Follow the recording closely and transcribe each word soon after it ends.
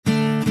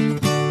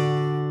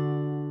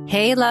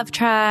Hey, Love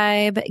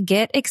Tribe.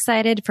 Get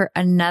excited for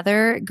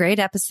another great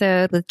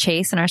episode with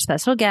Chase and our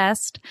special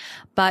guest.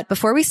 But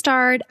before we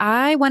start,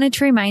 I wanted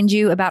to remind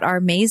you about our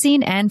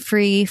amazing and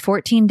free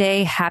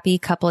 14-day happy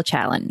couple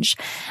challenge.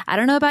 I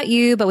don't know about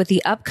you, but with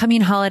the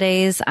upcoming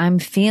holidays, I'm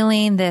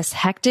feeling this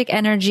hectic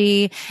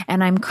energy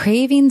and I'm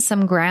craving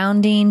some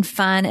grounding,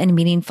 fun, and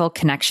meaningful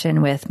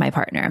connection with my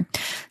partner.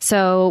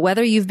 So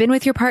whether you've been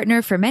with your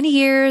partner for many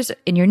years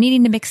and you're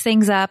needing to mix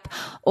things up,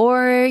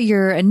 or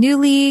you're a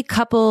newly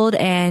coupled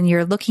and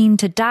you're looking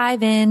to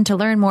dive in to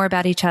learn more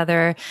about each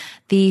other,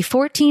 the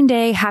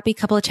 14-day happy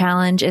couple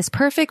challenge is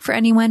perfect for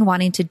anyone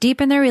wanting to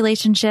deepen their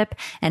relationship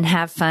and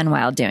have fun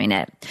while doing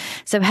it.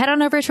 So head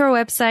on over to our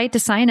website to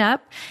sign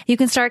up. You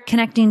can start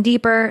connecting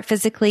deeper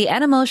physically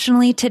and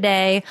emotionally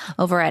today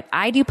over at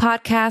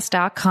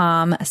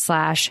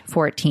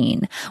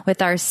idopodcast.com/14.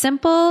 With our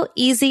simple,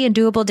 easy, and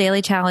doable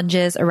daily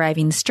challenges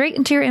arriving straight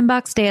into your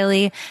inbox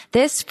daily,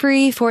 this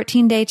free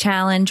 14-day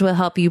challenge will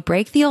help you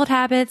break the old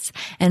habits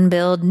and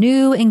build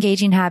new,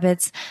 engaging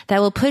habits that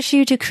will push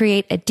you to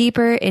create a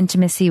deeper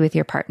intimacy with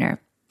your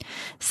partner.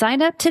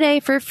 Sign up today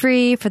for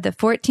free for the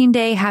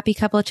 14-day happy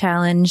couple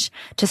challenge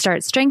to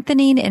start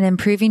strengthening and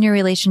improving your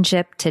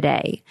relationship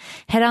today.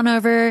 Head on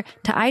over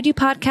to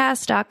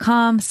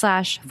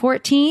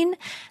idopodcast.com/14.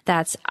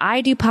 That's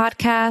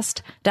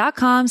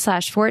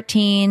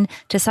idopodcast.com/14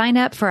 to sign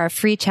up for our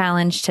free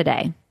challenge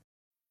today.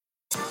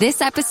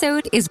 This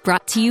episode is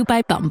brought to you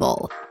by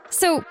Bumble.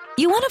 So,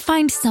 you want to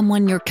find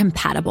someone you're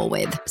compatible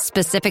with,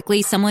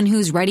 specifically someone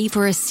who's ready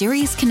for a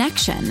serious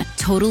connection,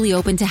 totally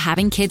open to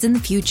having kids in the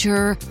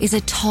future, is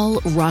a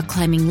tall,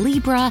 rock-climbing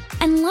Libra,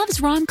 and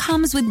loves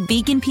rom-coms with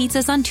vegan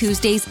pizzas on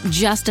Tuesdays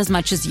just as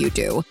much as you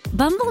do.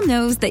 Bumble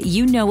knows that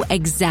you know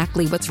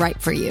exactly what's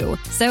right for you.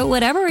 So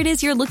whatever it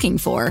is you're looking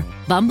for,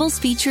 Bumble's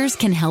features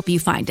can help you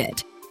find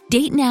it.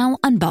 Date now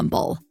on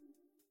Bumble.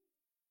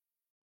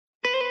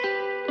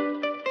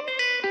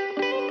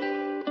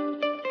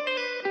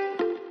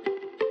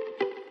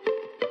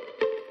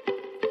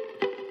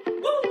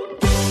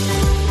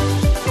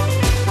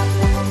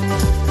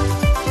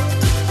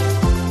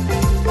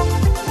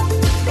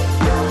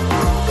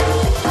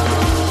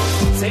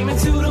 Take me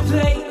to the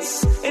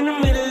place in the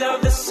middle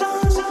of the sun.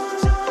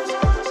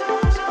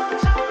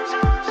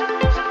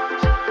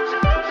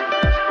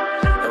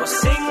 And we'll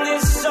sing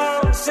this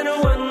song, sing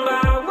it one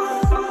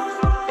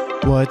by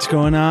one. What's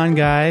going on,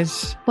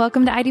 guys?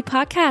 Welcome to ID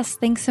Podcast.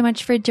 Thanks so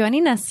much for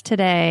joining us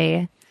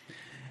today.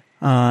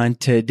 On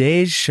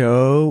today's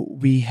show,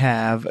 we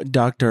have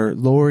Dr.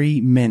 Lori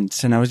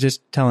Mintz. And I was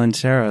just telling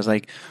Sarah, I was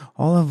like,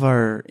 all of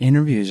our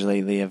interviews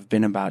lately have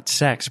been about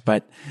sex,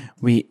 but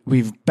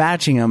we've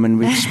batching them and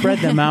we've spread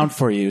them out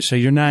for you. So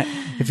you're not,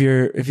 if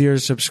you're a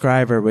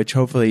subscriber, which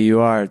hopefully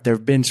you are,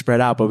 they've been spread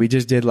out, but we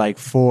just did like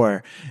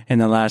 4 in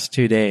the last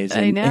 2 days.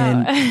 I know.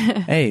 And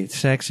hey,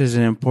 sex is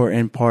an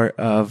important part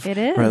of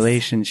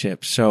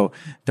relationships. So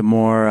the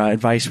more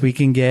advice we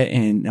can get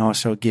and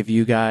also give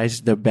you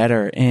guys, the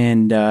better.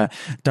 And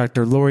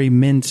Dr. Lori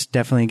Mintz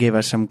definitely gave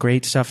us some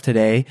great stuff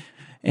today,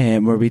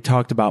 and where we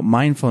talked about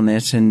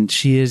mindfulness. And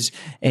she is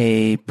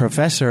a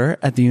professor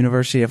at the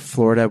University of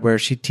Florida, where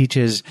she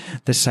teaches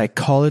the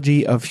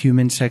psychology of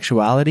human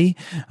sexuality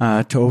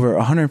to over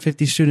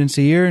 150 students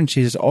a year. And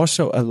she is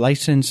also a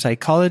licensed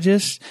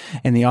psychologist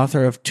and the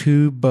author of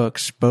 2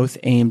 books, both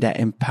aimed at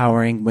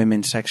empowering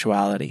women's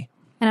sexuality.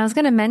 And I was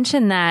going to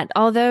mention that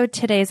although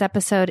today's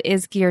episode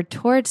is geared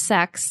towards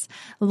sex,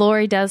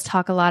 Lori does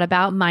talk a lot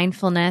about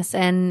mindfulness,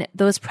 and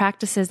those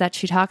practices that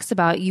she talks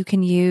about you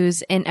can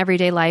use in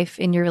everyday life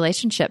in your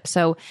relationship.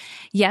 So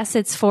yes,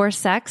 it's for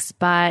sex,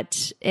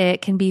 but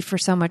it can be for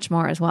so much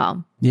more as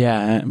well.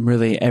 Yeah,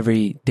 really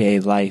everyday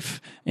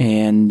life.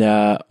 And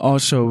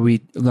also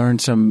we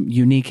learned some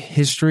unique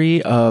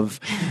history of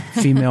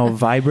female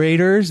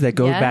vibrators that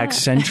goes back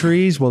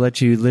centuries. We'll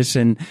let you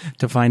listen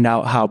to find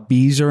out how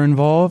bees are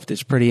involved.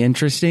 It's pretty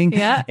interesting.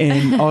 Yeah.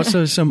 And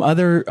also some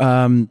other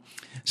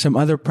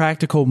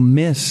practical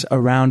myths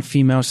around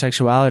female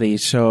sexuality.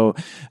 So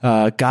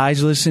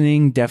guys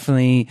listening,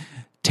 definitely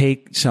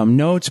take some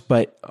notes,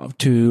 but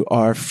to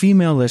our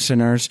female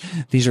listeners,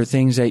 these are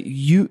things that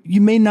you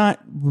may not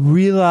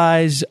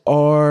realize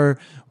are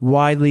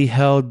widely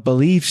held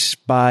beliefs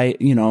by,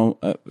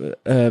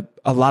 a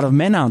lot of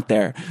men out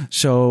there.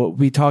 So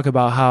we talk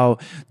about how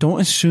don't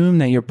assume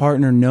that your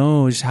partner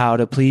knows how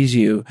to please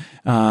you,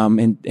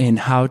 and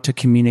how to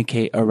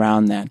communicate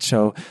around that.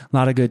 So a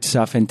lot of good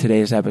stuff in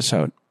today's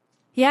episode.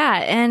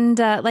 Yeah. And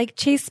like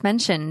Chase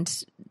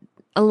mentioned,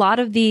 a lot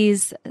of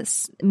these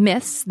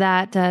myths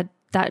that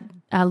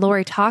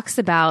Lori talks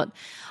about,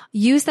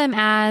 use them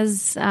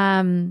as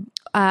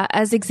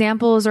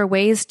examples or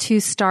ways to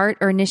start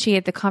or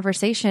initiate the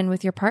conversation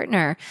with your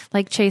partner.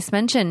 Like Chase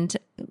mentioned,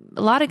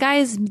 a lot of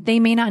guys,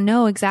 they may not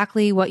know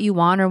exactly what you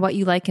want or what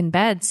you like in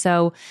bed.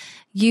 So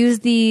use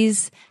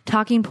these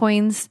talking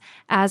points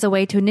as a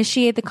way to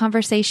initiate the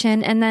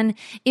conversation. And then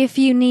if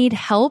you need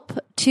help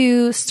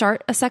to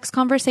start a sex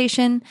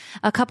conversation,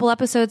 a couple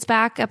episodes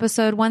back,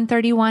 episode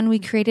 131, we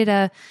created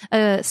a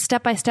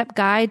step-by-step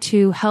guide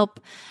to help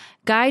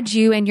guide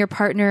you and your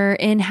partner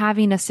in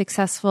having a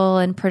successful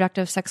and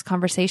productive sex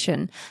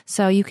conversation.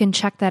 So you can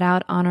check that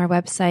out on our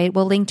website.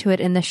 We'll link to it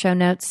in the show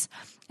notes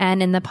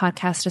and in the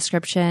podcast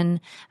description.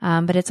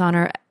 But it's on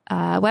our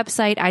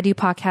website,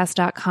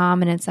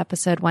 idopodcast.com, and it's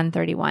episode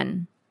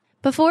 131.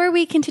 Before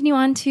we continue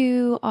on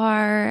to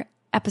our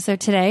episode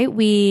today,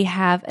 we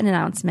have an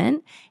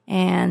announcement,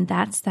 and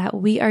that's that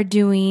we are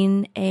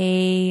doing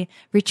a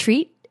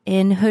retreat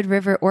in Hood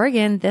River,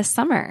 Oregon this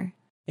summer.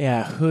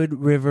 Yeah, Hood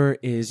River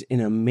is an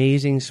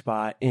amazing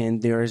spot,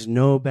 and there is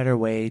no better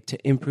way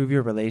to improve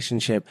your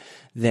relationship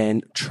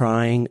than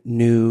trying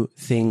new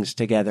things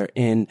together.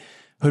 And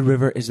Hood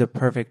River is the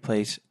perfect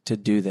place to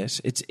do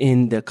this. It's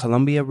in the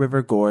Columbia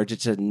River Gorge.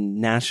 It's a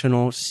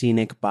national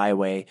scenic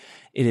byway.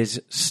 It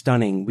is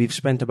stunning. We've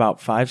spent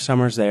about 5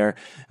 summers there.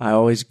 I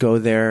always go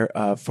there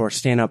for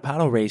stand-up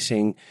paddle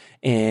racing,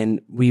 and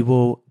we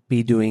will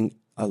be doing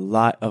a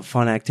lot of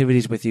fun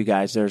activities with you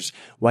guys. There's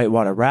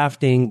whitewater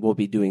rafting. We'll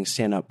be doing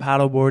stand-up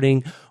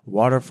paddleboarding,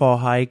 waterfall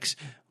hikes,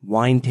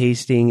 wine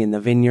tasting in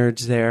the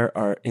vineyards there,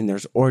 and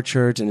there's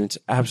orchards, and it's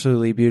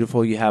absolutely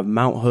beautiful. You have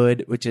Mount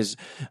Hood, which is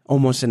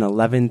almost an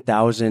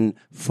 11,000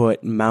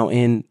 foot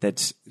mountain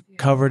that's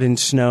covered in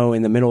snow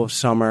in the middle of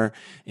summer.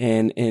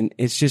 And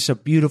it's just a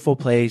beautiful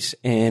place.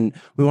 And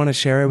we want to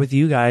share it with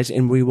you guys.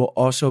 And we will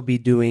also be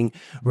doing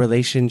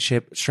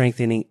relationship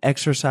strengthening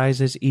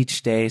exercises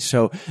each day.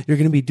 So you're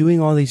going to be doing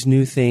all these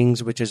new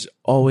things, which is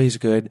always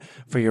good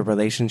for your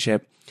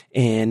relationship,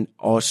 and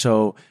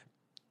also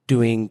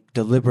doing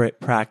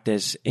deliberate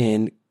practice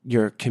in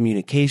your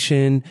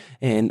communication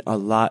and a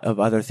lot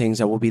of other things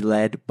that will be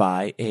led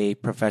by a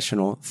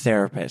professional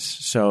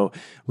therapist. So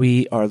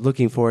we are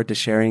looking forward to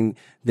sharing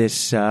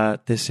this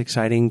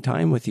exciting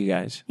time with you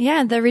guys.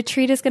 Yeah, the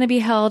retreat is going to be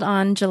held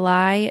on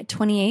July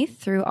 28th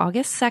through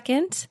August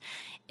 2nd.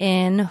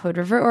 In Hood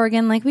River,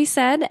 Oregon, like we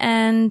said.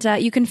 And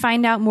you can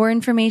find out more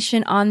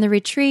information on the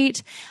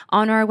retreat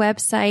on our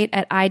website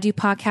at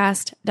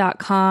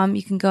idopodcast.com.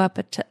 You can go up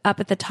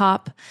at the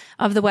top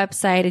of the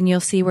website and you'll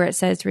see where it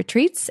says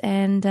retreats,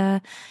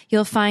 and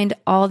you'll find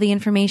all the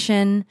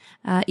information,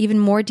 even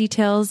more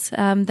details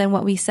than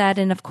what we said.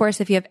 And of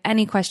course, if you have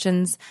any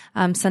questions,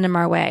 send them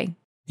our way.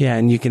 Yeah,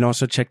 and you can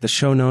also check the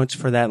show notes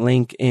for that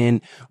link.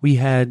 And we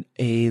had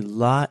a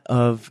lot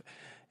of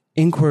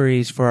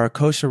inquiries for our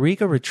Costa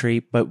Rica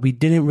retreat, but we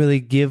didn't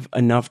really give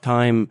enough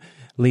time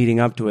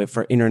leading up to it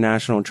for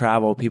international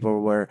travel.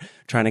 People were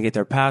trying to get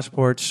their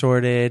passports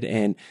sorted,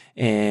 and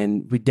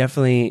we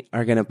definitely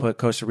are going to put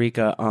Costa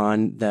Rica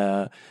on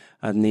the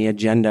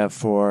agenda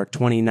for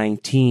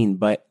 2019.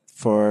 But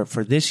for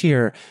this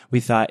year, we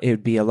thought it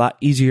would be a lot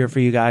easier for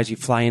you guys. You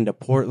fly into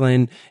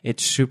Portland.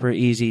 It's super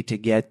easy to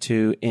get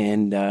to,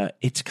 and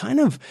it's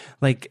kind of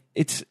like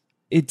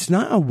it's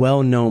not a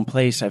well-known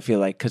place, I feel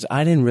like, because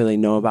I didn't really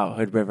know about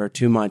Hood River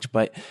too much,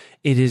 but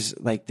it is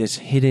like this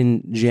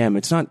hidden gem.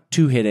 It's not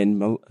too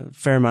hidden. A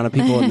fair amount of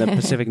people in the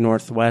Pacific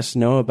Northwest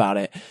know about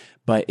it,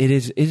 but it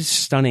is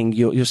stunning.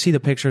 You'll see the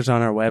pictures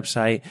on our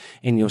website,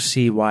 and you'll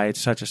see why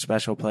it's such a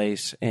special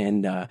place.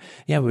 And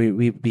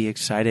we'd be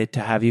excited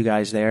to have you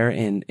guys there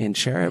and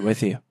share it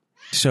with you.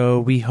 So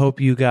we hope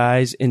you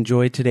guys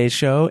enjoyed today's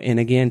show. And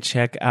again,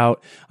 check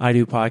out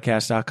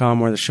idopodcast.com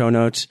or the show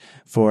notes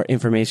for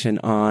information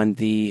on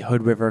the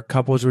Hood River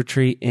Couples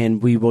Retreat.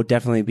 And we will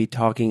definitely be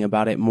talking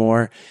about it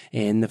more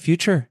in the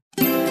future.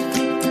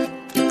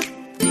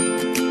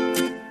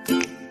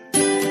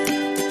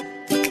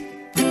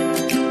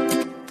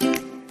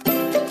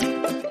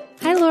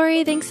 Hi,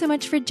 Lori. Thanks so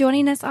much for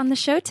joining us on the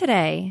show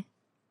today.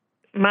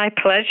 My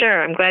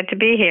pleasure. I'm glad to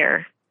be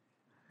here.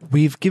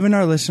 We've given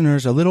our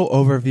listeners a little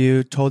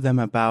overview, told them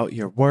about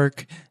your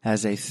work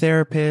as a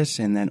therapist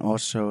and then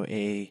also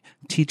a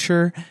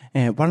teacher.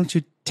 And why don't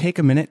you take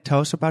a minute, tell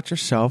us about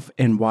yourself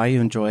and why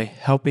you enjoy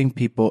helping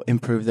people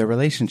improve their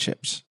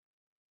relationships?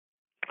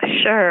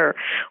 Sure.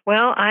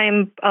 Well,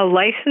 I'm a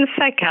licensed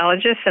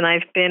psychologist, and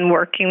I've been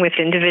working with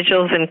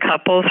individuals and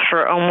couples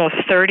for almost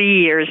 30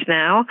 years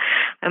now.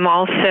 I'm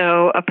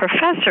also a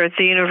professor at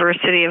the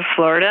University of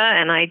Florida,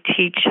 and I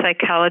teach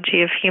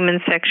psychology of human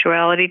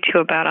sexuality to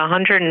about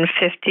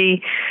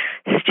 150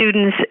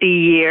 students a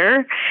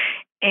year.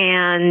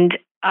 And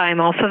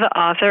I'm also the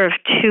author of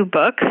 2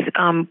 books,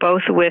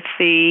 both with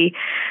the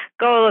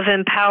goal of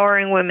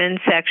empowering women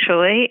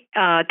sexually,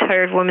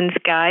 Tired Woman's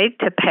Guide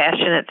to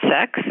Passionate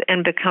Sex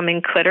and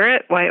Becoming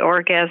Clitorate, Why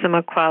Orgasm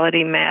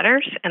Equality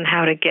Matters and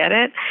How to Get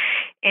It.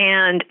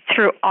 And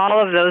through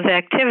all of those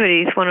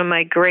activities, one of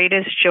my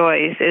greatest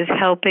joys is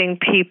helping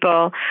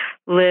people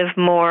live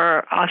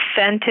more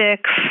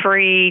authentic,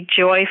 free,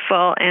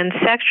 joyful, and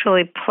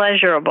sexually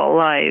pleasurable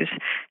lives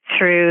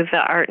through the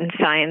art and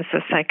science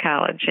of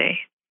psychology.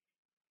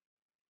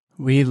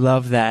 We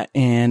love that.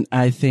 And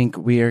I think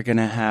we are going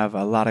to have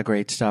a lot of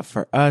great stuff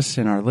for us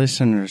and our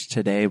listeners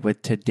today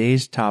with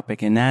today's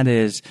topic. And that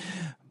is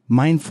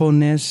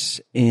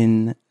mindfulness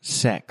in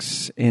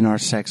sex, in our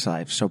sex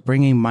life. So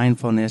bringing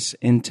mindfulness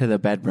into the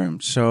bedroom.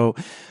 So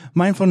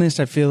mindfulness,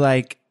 I feel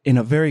like in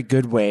a very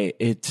good way,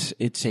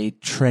 it's a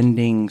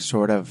trending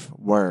sort of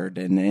word,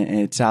 and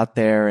it's out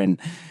there, and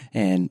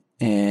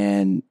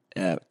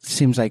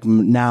seems like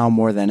now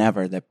more than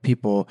ever that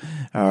people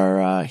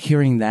are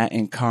hearing that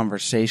in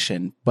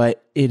conversation.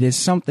 But it is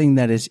something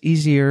that is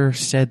easier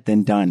said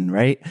than done,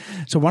 right?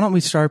 So why don't we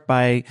start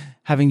by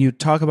having you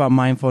talk about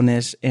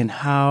mindfulness and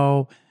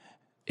how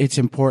it's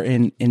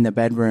important in the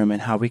bedroom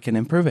and how we can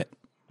improve it.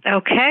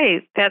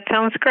 Okay, that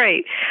sounds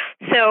great.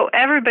 So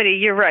everybody,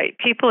 you're right.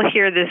 People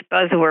hear this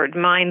buzzword,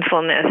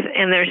 mindfulness,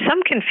 and there's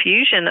some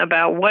confusion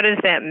about what does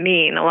that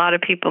mean. A lot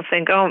of people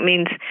think, oh, it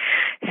means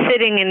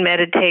sitting and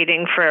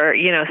meditating for,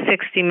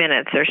 60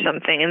 minutes or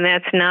something, and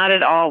that's not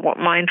at all what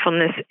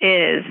mindfulness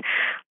is.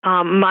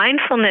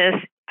 Mindfulness,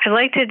 I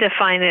like to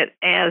define it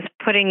as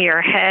putting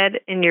your head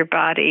and your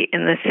body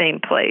in the same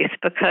place,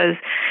 because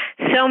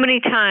so many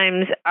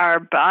times our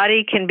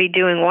body can be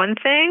doing one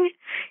thing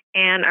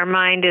and our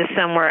mind is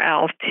somewhere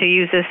else. To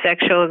use a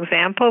sexual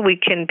example, we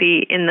can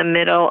be in the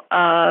middle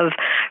of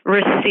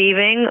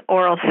receiving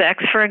oral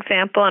sex, for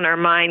example, and our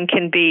mind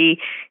can be,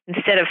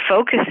 instead of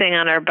focusing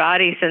on our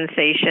body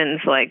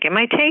sensations, like, am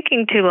I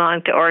taking too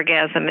long to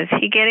orgasm? Is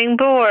he getting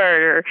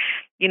bored? Or,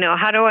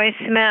 how do I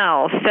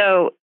smell?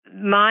 So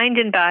mind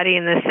and body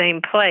in the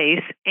same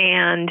place.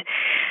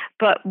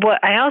 But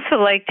what I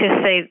also like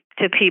to say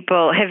to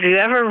people, have you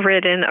ever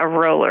ridden a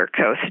roller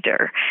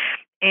coaster?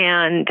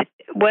 And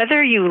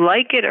whether you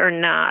like it or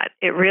not,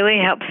 it really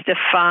helps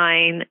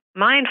define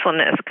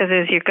mindfulness, because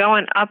as you're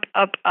going up,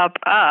 up, up,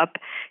 up,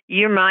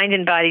 your mind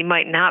and body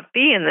might not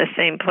be in the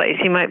same place.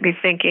 You might be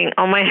thinking,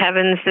 oh my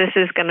heavens, this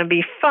is going to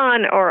be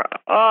fun, or,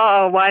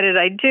 oh, why did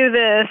I do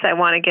this? I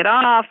want to get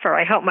off, or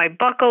I hope my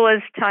buckle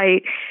is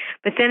tight.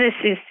 But then as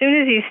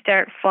soon as you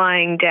start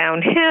flying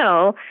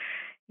downhill,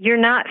 you're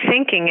not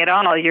thinking at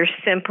all. You're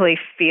simply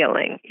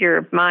feeling.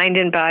 Your mind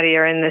and body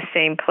are in the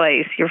same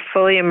place. You're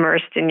fully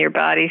immersed in your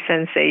body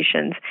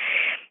sensations.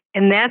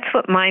 And that's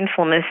what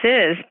mindfulness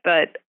is.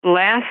 But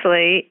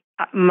lastly,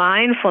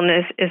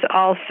 mindfulness is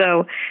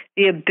also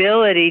the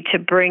ability to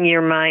bring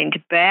your mind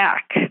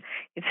back.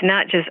 It's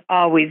not just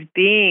always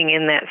being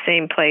in that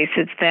same place.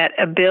 It's that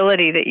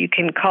ability that you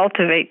can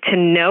cultivate to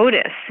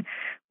notice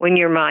when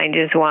your mind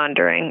is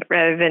wandering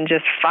rather than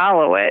just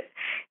follow it,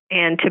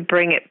 and to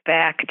bring it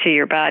back to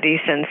your body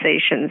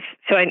sensations.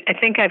 So I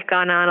think I've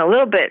gone on a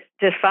little bit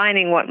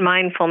defining what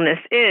mindfulness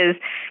is.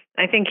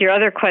 I think your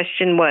other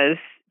question was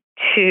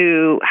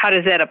how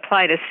does that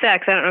apply to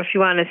sex? I don't know if you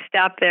want to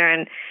stop there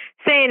and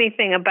say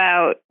anything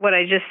about what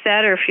I just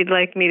said, or if you'd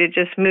like me to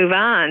just move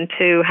on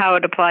to how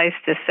it applies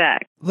to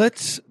sex.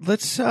 Let's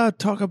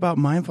talk about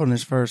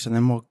mindfulness first, and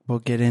then we'll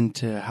get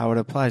into how it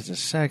applies to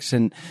sex.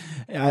 And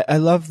I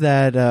love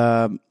that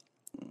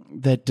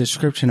that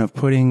description of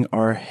putting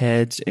our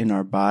heads and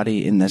our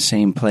body in the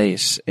same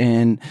place.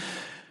 And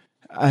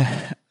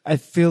I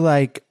feel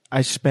like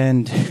I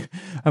spend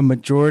a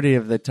majority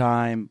of the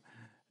time,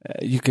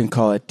 you can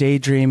call it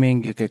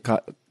daydreaming, you could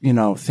call,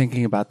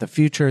 thinking about the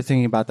future,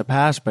 thinking about the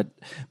past,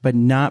 but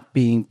not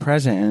being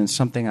present. And it's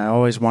something I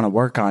always want to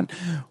work on.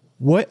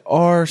 What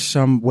are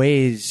some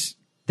ways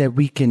that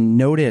we can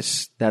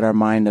notice that our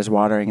mind is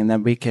wandering, and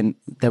that we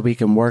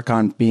can work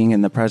on being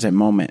in the present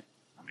moment?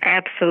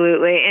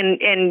 Absolutely.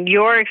 And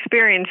your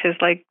experience is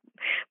like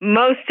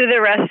most of the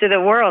rest of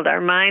the world.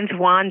 Our minds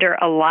wander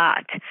a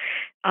lot.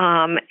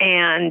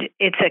 And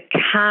it's a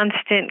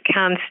constant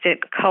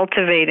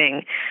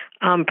cultivating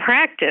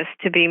practice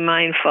to be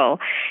mindful.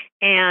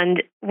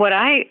 And what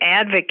I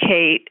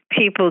advocate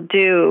people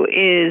do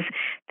is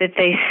that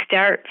they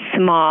start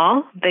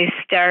small. They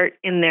start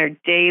in their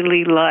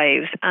daily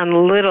lives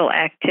on little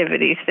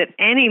activities, that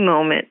any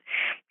moment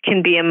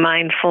can be a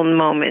mindful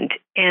moment.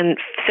 And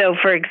so,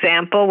 for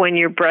example, when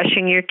you're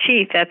brushing your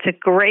teeth, that's a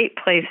great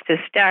place to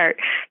start.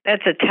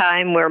 That's a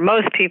time where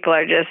most people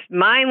are just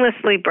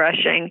mindlessly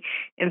brushing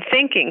and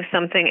thinking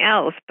something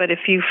else. But if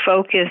you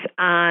focus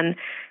on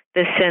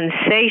the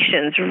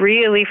sensations,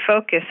 really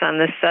focus on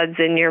the suds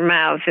in your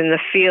mouth and the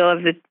feel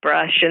of the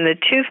brush and the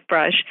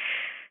toothbrush,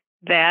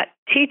 that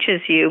teaches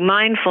you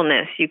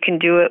mindfulness. You can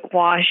do it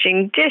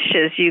washing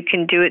dishes. You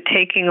can do it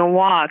taking a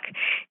walk.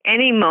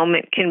 Any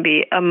moment can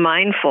be a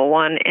mindful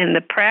one. And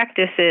the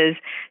practice is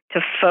to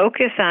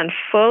focus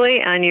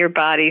fully on your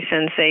body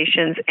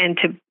sensations and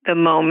to the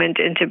moment,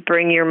 and to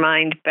bring your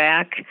mind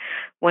back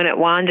when it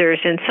wanders.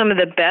 And some of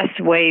the best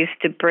ways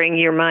to bring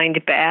your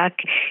mind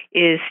back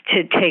is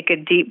to take a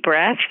deep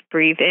breath,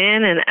 breathe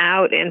in and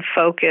out, and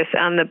focus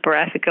on the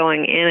breath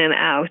going in and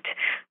out.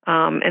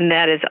 And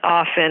that is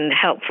often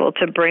helpful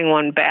to bring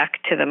one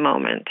back to the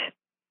moment.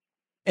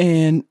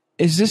 And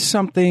is this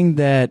something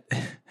that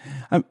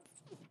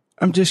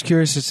I'm just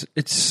curious?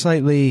 It's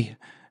slightly,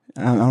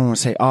 I don't want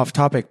to say off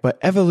topic, but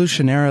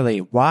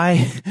evolutionarily,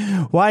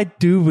 why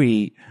do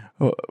we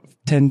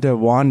tend to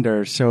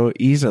wander so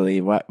easily?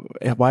 Why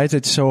is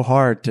it so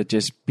hard to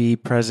just be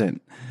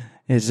present?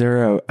 Is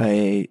there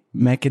a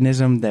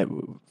mechanism that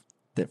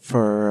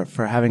for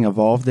having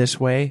evolved this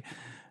way?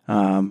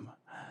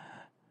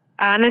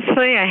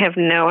 Honestly, I have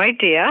no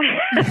idea.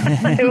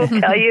 I will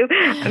tell you,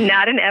 I'm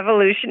not an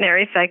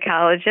evolutionary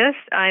psychologist.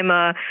 I'm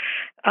a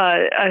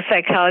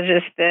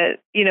psychologist that,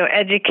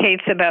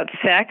 educates about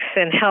sex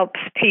and helps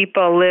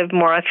people live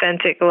more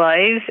authentic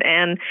lives.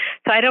 And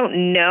so I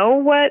don't know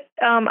what,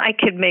 I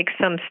could make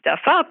some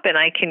stuff up and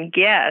I can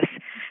guess,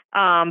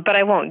 but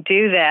I won't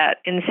do that.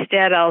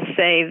 Instead, I'll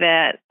say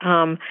that,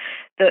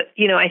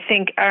 I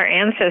think our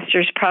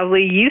ancestors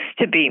probably used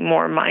to be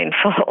more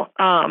mindful,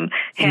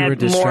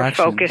 had more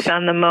focus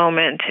on the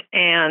moment,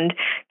 and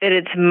that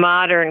it's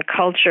modern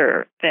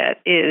culture that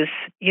is,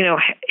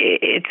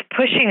 it's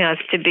pushing us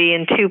to be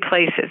in 2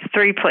 places,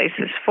 3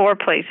 places, 4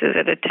 places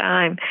at a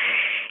time.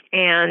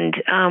 And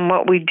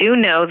what we do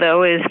know,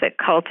 though, is that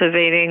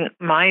cultivating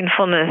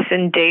mindfulness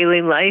in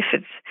daily life,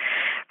 it's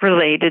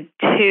related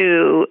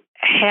to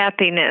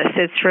happiness,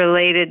 it's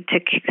related to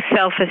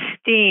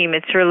self-esteem,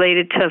 it's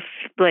related to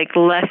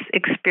less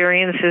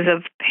experiences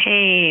of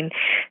pain.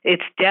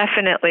 It's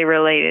definitely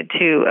related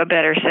to a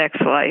better sex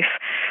life.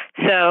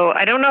 So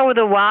I don't know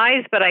the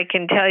whys, but I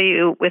can tell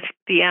you with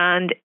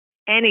beyond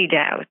any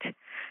doubt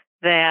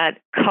that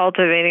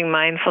cultivating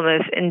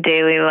mindfulness in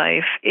daily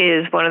life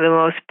is one of the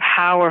most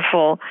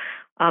powerful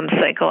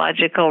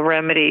psychological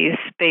remedies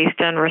based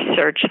on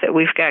research that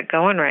we've got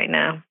going right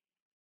now.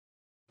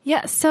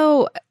 Yeah.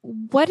 So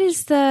what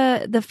is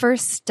the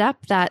first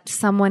step that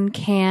someone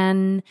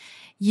can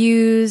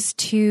use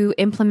to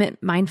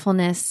implement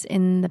mindfulness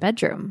in the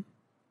bedroom?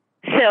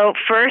 So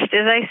first,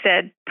 as I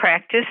said,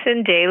 practice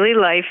in daily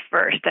life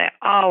first. I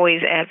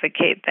always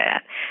advocate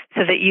that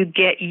so that you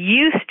get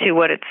used to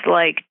what it's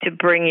like to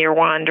bring your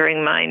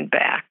wandering mind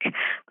back.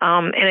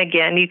 And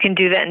again, you can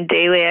do that in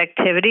daily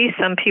activities.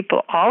 Some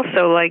people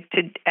also like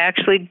to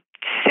actually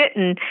sit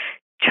and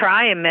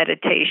try a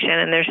meditation,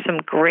 and there's some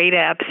great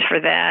apps for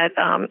that,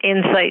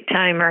 Insight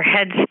Time or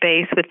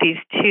Headspace with these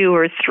 2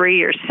 or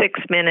 3 or 6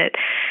 minute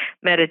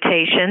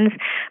meditations.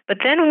 But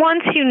then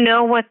once you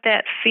know what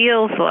that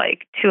feels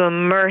like to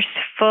immerse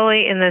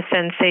fully in the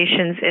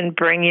sensations and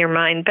bring your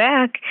mind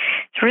back,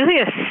 it's really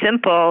a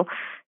simple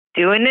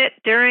doing it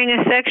during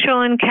a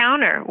sexual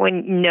encounter.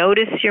 When you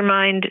notice your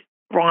mind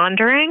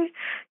wandering,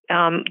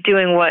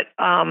 doing what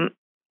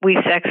we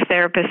sex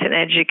therapists and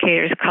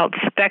educators called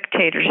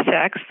spectator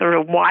sex, sort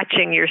of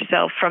watching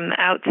yourself from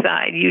the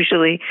outside,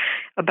 usually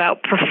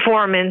about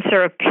performance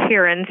or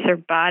appearance or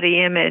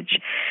body image.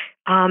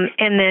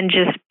 And then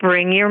just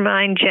bring your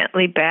mind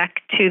gently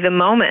back to the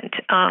moment.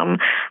 I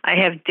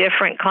have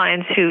different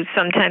clients who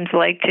sometimes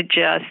like to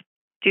just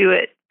do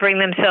it, bring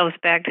themselves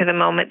back to the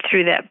moment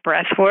through that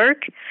breath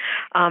work.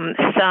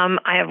 I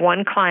have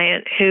one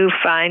client who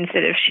finds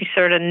that if she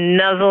sort of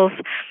nuzzles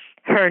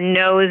her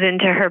nose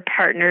into her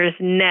partner's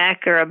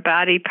neck or a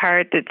body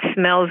part that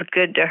smells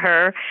good to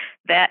her,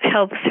 that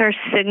helps her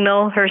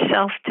signal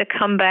herself to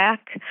come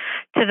back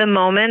to the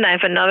moment. I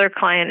have another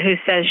client who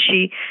says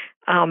she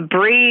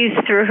breathes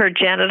through her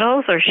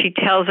genitals, or she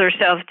tells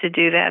herself to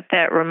do that.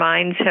 That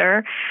reminds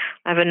her.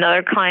 I have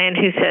another client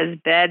who says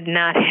bed,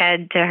 not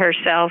head to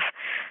herself.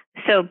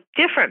 So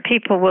different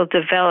people will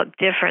develop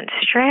different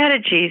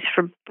strategies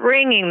for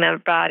bringing their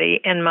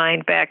body and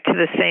mind back to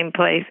the same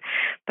place,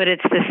 but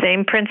it's the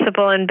same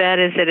principle in bed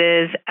as it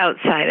is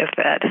outside of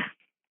bed.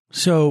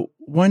 So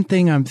one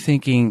thing I'm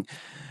thinking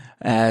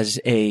as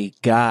a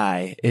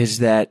guy is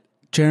that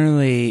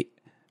generally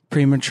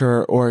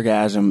premature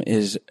orgasm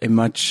is a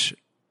much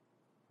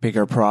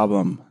bigger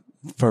problem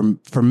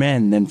for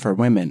men than for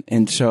women.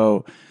 And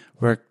so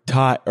we're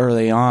taught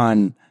early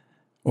on,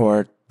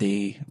 or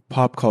the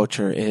pop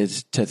culture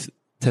is to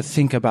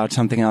think about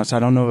something else. I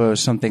don't know if it was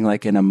something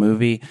like in a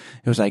movie.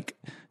 It was like,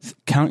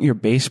 count your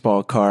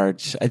baseball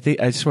cards.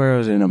 I swear it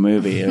was in a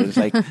movie. It was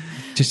like,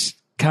 just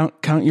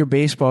count your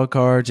baseball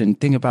cards and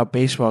think about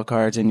baseball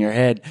cards in your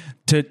head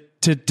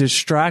to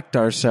distract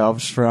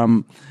ourselves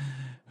from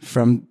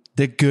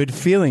the good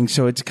feeling.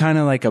 So it's kind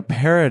of like a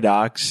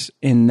paradox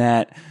in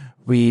that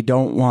we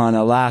don't want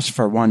to last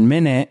for 1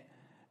 minute,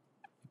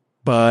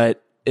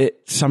 but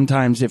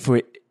sometimes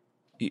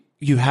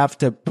you have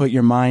to put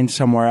your mind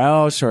somewhere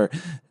else, or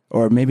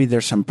maybe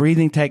there's some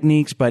breathing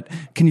techniques, but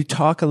can you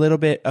talk a little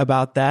bit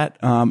about that?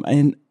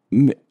 And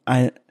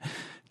the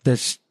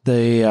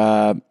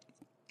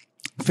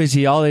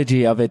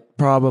physiology of it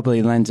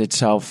probably lends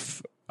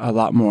itself a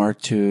lot more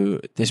to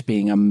this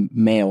being a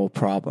male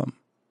problem.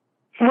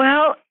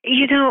 Well,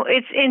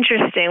 it's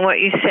interesting what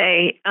you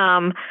say.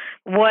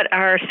 What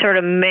are sort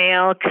of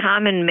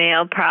common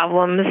male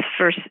problems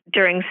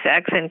during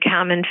sex and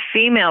common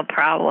female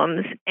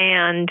problems?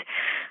 And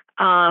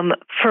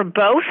for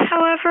both,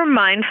 however,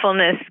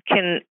 mindfulness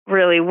can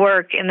really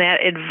work in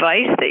that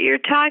advice that you're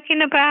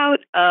talking about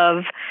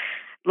of,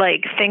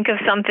 like, think of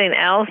something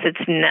else.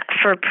 It's not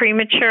for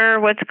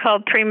what's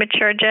called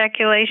premature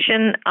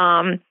ejaculation.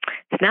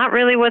 It's not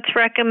really what's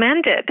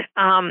recommended.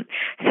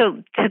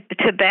 So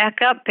to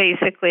back up,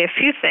 basically, a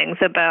few things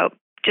about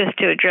just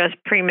to address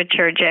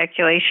premature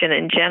ejaculation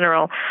in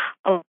general.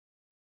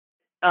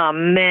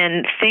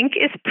 Men think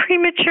is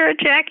premature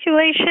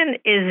ejaculation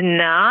is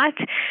not,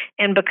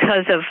 and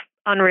because of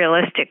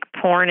unrealistic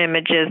porn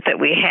images that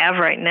we have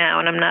right now,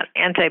 and I'm not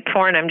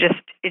anti-porn,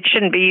 it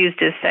shouldn't be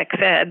used as sex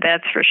ed,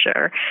 that's for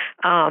sure,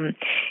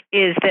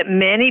 is that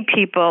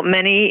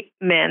many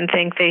men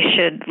think they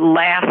should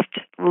last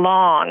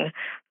long,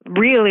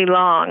 really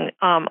long,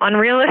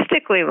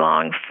 unrealistically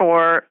long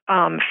for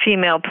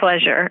female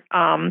pleasure.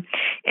 And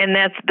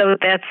that's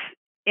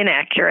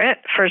inaccurate.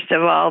 First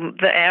of all,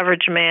 the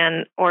average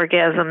man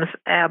orgasms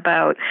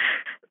about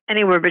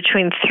anywhere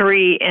between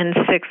 3 and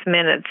 6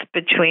 minutes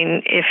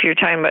between, if you're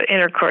talking about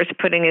intercourse,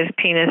 putting his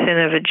penis in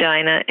a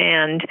vagina,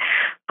 and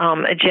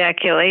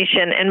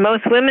ejaculation. And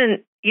most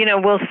women,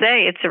 will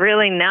say it's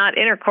really not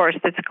intercourse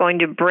that's going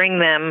to bring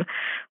them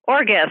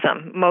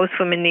orgasm. Most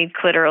women need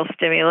clitoral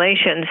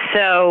stimulation.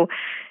 So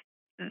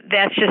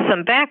that's just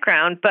some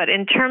background. But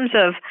in terms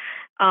of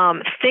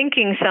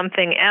thinking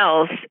something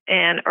else,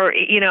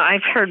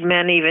 I've heard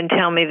men even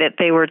tell me that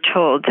they were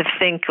told to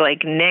think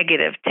like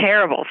negative,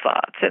 terrible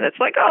thoughts. And it's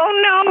like,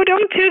 oh no,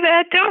 don't do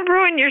that. Don't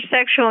ruin your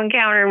sexual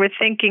encounter with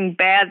thinking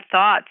bad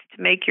thoughts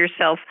to make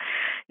yourself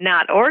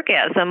not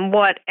orgasm.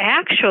 What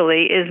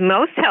actually is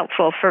most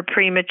helpful for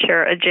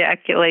premature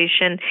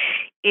ejaculation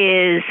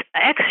is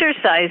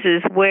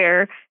exercises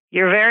where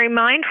you're very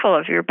mindful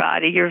of your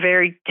body. You're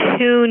very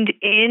tuned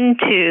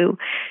into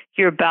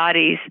your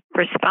body's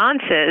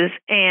responses.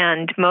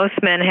 And most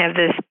men have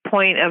this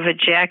point of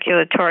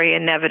ejaculatory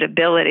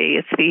inevitability.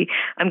 It's the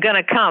I'm going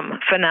to come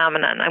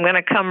phenomenon. I'm going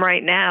to come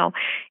right now.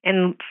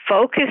 And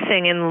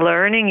focusing and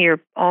learning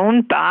your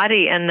own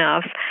body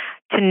enough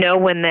to know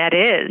when that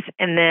is,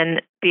 and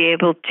then be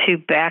able to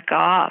back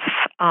off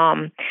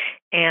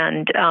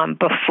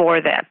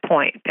before that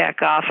point,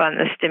 back off on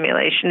the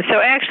stimulation. So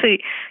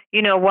actually,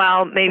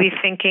 while maybe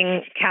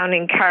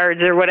counting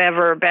cards or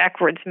whatever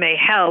backwards may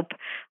help,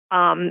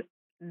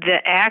 the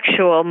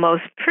actual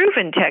most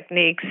proven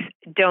techniques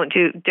don't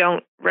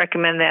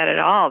recommend that at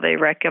all. They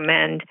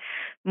recommend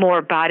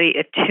more body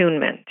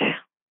attunement.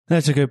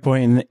 That's a good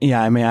point. And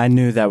yeah, I mean, I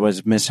knew that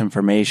was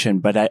misinformation,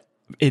 but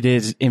it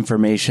is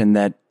information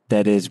that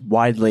is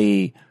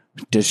widely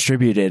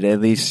distributed, at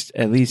least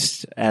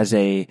as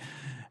a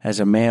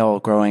male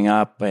growing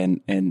up,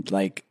 and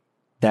like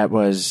that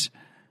was,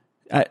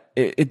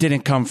 it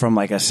didn't come from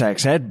like a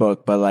sex ed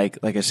book, but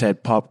like I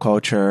said, pop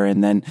culture,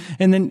 and then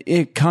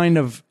it kind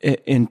of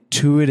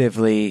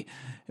intuitively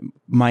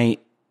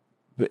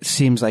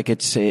seems like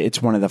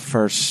it's one of the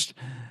first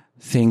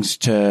things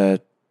to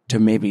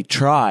maybe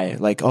try,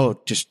 like,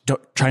 just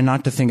try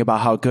not to think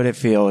about how good it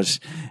feels.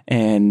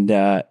 And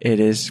it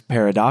is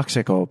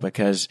paradoxical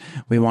because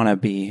we want to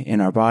be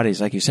in our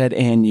bodies, like you said,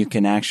 and you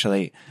can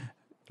actually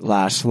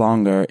last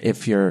longer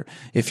if you're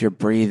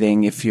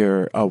breathing, if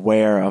you're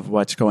aware of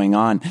what's going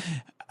on.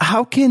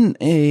 How can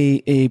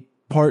a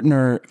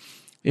partner,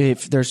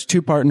 if there's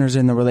two partners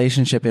in the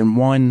relationship and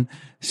one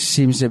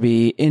seems to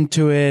be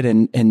into it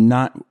and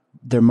not,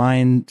 their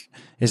mind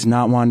is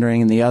not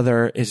wandering, and the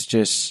other is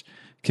just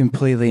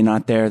completely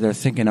not there, they're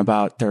thinking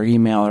about their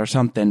email or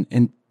something,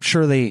 and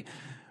surely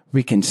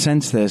we can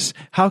sense this.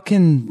 How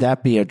can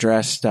that be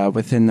addressed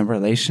within the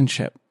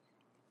relationship?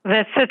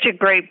 That's such a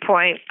great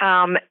point.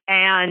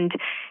 And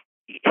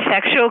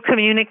sexual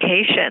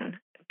communication,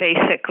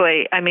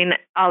 basically. I mean,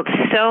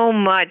 so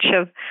much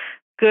of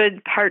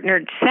good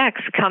partnered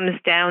sex comes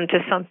down to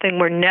something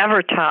we're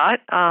never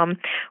taught,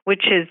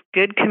 which is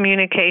good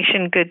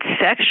communication, good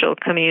sexual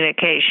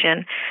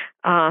communication.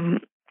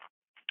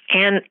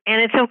 And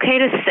it's okay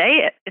to say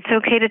it. It's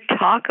okay to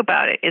talk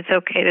about it. It's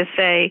okay to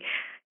say,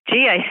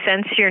 gee, I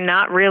sense you're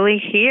not really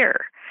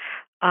here.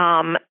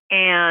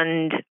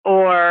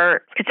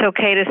 Or it's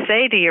okay to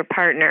say to your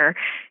partner,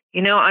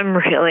 I'm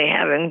really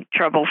having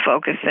trouble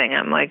focusing.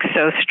 I'm like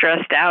so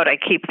stressed out. I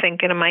keep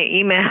thinking of my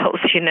emails,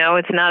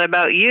 it's not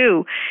about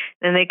you.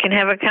 Then they can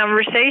have a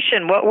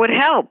conversation. What would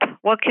help?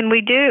 What can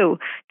we do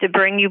to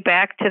bring you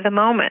back to the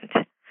moment?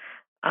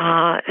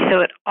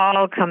 So it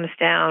all comes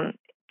down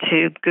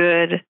to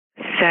good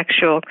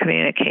sexual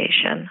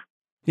communication.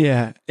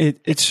 Yeah,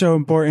 it's so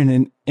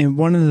important. And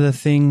one of the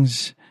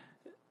things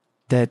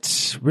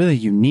that's really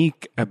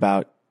unique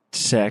about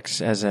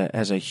sex as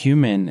a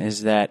human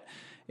is that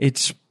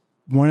it's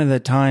one of the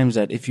times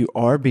that if you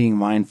are being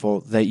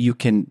mindful, that you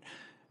can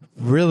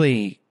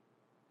really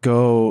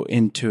go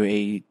into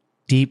a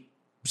deep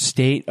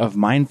state of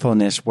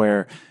mindfulness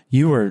where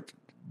you are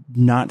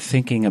not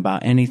thinking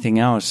about anything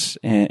else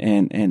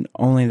and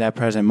only that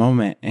present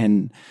moment.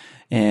 And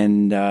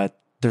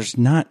there's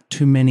not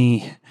too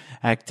many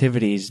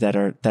activities that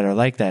are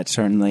like that.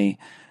 Certainly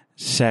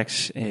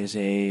sex is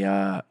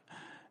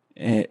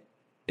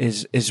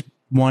is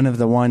one of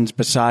the ones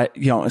beside,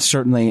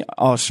 certainly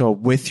also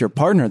with your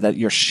partner, that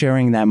you're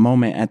sharing that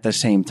moment at the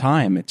same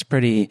time. It's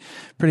pretty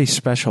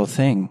special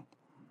thing.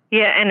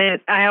 Yeah, and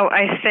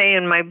I say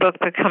in my book,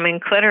 Becoming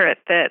Clitorate,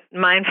 that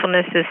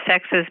mindfulness is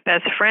sex's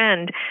best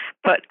friend,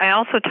 but I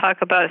also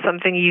talk about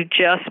something you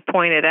just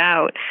pointed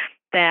out,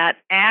 that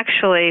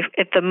actually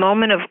at the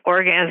moment of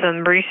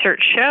orgasm,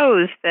 research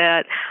shows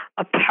that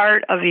a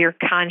part of your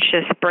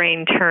conscious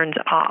brain turns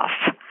off.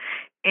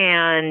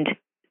 And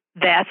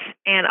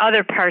and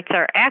other parts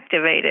are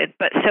activated.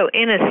 But so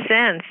in a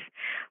sense,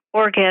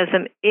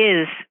 orgasm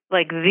is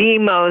like the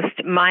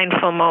most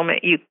mindful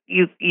moment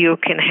you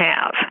can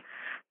have.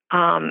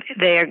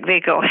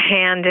 They go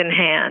hand in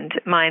hand,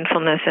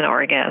 mindfulness and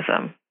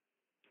orgasm.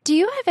 Do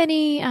you have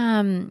any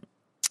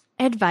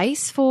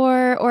advice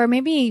for, or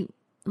maybe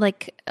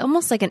like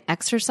almost like an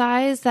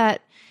exercise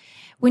that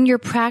when you're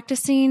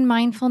practicing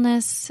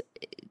mindfulness,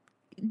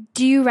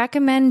 do you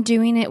recommend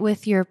doing it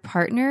with your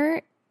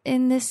partner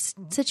in this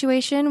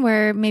situation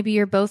where maybe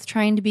you're both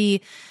trying to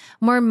be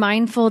more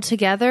mindful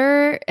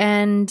together,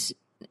 and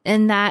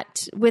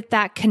that with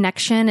that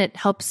connection, it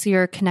helps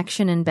your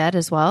connection in bed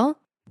as well?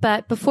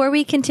 But before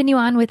we continue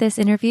on with this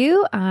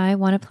interview, I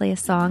want to play a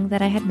song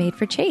that I had made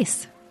for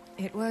Chase.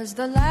 It was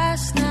the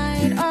last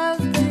night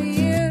of the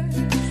year.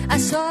 I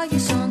saw you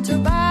saunter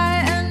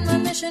by and my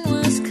mission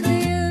was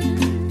clear.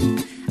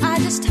 I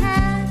just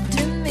had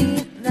to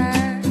meet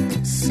that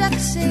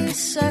sexy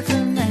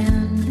surfer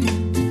man.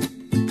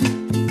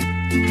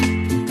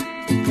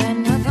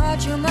 Then I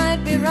thought you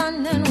might be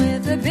running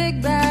with a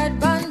big bad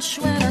bunch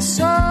when I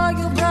saw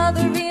your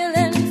brother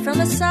reeling from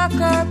a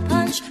soccer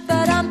punch.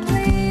 But I'm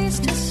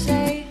pleased to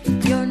say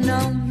you're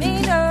no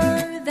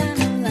meaner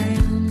than a lamb.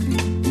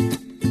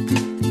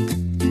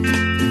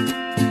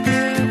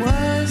 It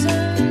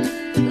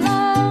wasn't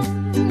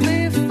long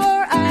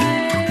before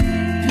I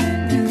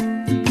knew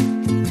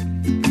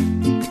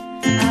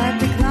I'd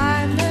be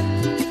climbing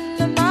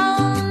the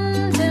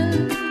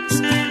mountains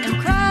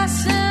and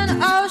crossing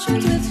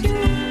oceans with you.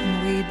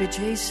 We'd be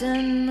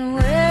chasing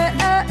away.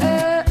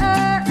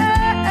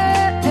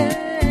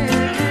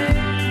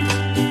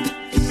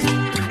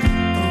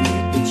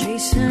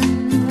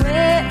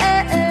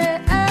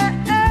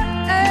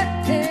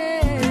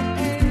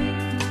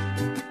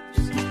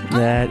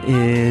 That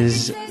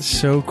is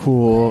so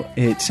cool.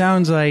 It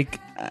sounds like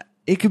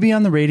it could be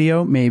on the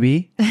radio,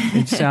 maybe.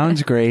 It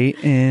sounds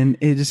great. And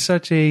it is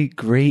such a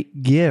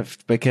great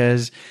gift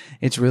because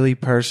it's really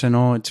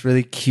personal. It's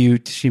really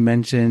cute. She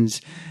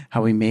mentions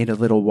how we made a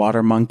little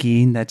water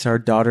monkey. That's our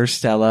daughter,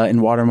 Stella.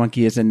 And Water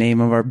Monkey is the name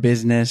of our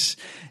business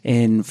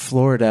in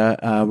Florida,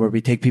 where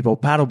we take people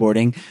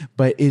paddleboarding.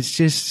 But it's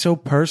just so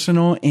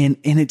personal and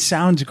it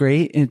sounds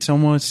great. It's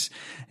almost,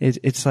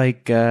 it's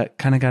like,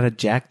 kind of got a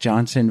Jack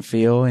Johnson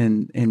feel,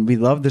 and we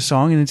love the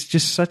song, and it's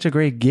just such a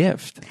great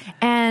gift.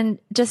 And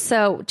just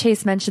so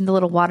Chase mentioned the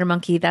little water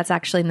monkey, that's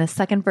actually in the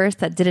second verse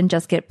that didn't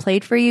just get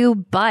played for you.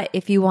 But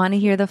if you want to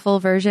hear the full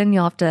version,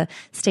 you'll have to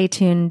stay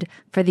tuned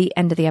for the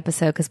end of the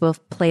episode because we'll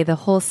play the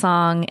whole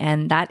song.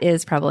 And that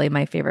is probably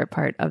my favorite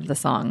part of the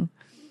song.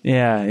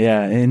 Yeah.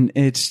 Yeah. And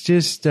it's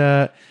just,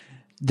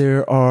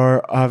 there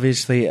are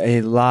obviously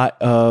a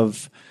lot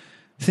of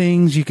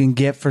things you can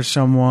get for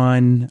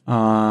someone,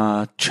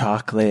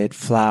 chocolate,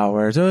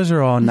 flowers, those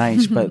are all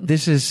nice, but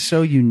this is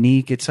so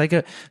unique. It's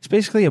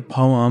basically a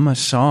poem, a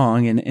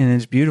song, and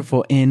it's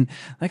beautiful. And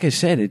like I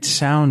said, it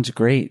sounds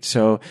great.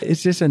 So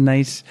it's just a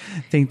nice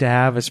thing to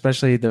have,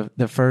 especially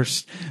the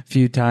first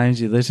few times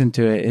you listen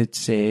to it.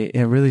 It's a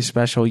really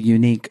special,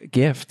 unique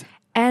gift.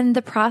 And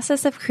the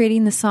process of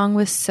creating the song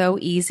was so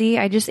easy.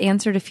 I just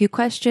answered a few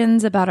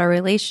questions about our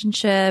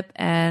relationship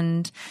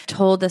and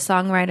told the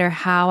songwriter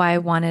how I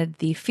wanted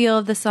the feel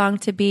of the song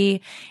to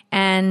be.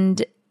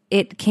 And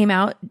it came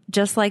out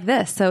just like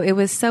this. So it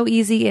was so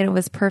easy and it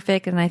was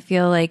perfect. And I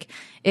feel like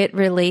it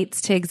relates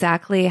to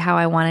exactly how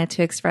I wanted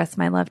to express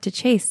my love to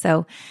Chase.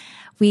 So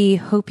we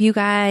hope you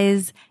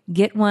guys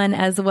get one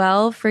as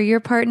well for your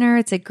partner.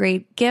 It's a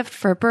great gift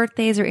for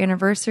birthdays or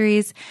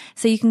anniversaries.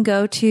 So you can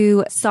go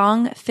to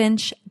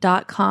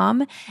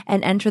songfinch.com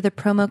and enter the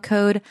promo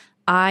code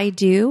I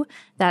do.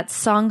 That's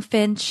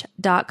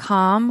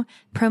songfinch.com,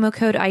 promo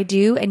code I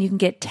do, and you can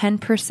get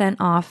 10%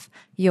 off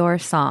your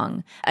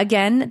song.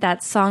 Again,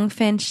 that's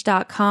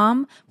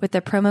songfinch.com with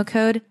the promo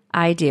code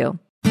I do.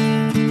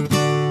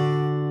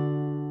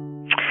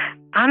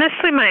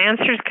 Honestly, my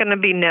answer is going to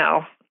be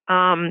no.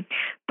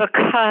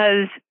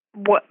 Because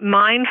what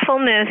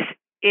mindfulness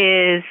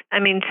is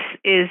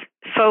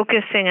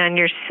focusing on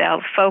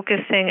yourself,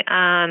 focusing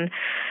on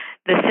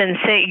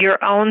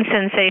your own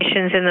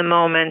sensations in the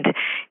moment.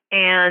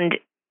 And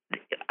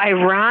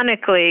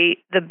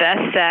ironically, the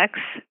best sex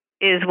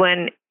is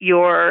when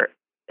you're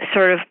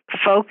sort of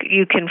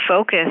you can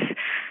focus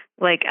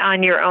like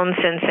on your own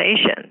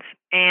sensations.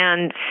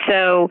 And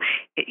so,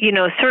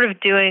 sort of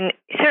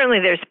certainly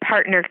there's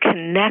partner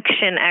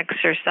connection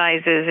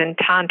exercises in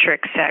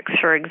tantric sex,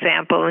 for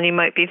example, and you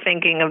might be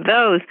thinking of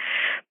those.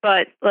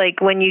 But like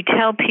when you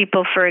tell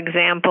people, for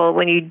example,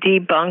 when you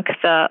debunk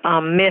the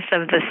myth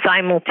of the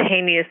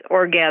simultaneous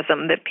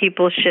orgasm, that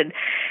people should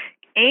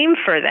aim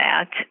for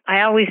that,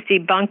 I always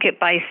debunk it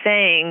by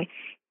saying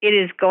it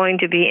is going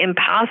to be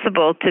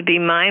impossible to be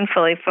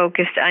mindfully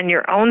focused on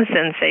your own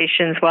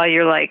sensations while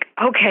you're like,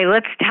 okay,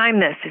 let's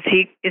time this. Is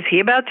he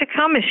about to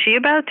come? Is she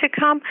about to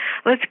come?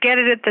 Let's get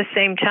it at the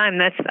same time.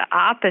 That's the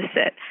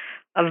opposite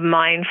of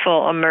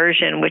mindful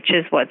immersion, which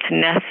is what's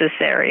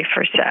necessary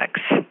for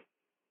sex.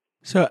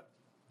 So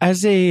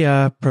as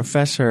a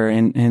professor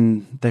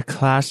in the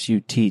class you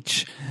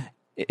teach,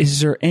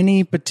 Is there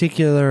any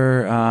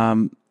particular,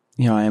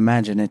 I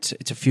imagine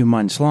it's a few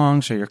months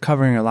long, so you're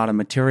covering a lot of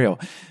material.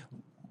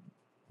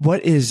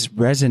 What is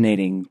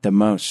resonating the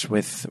most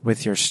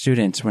with your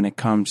students when it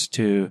comes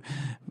to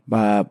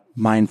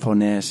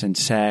mindfulness and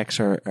sex,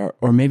 or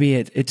maybe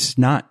it's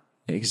not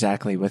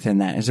exactly within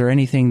that? Is there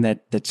anything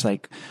that's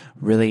like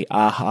really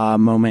aha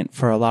moment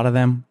for a lot of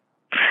them?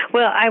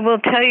 Well, I will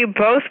tell you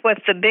both what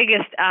the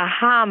biggest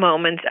aha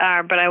moments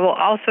are, but I will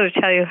also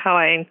tell you how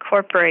I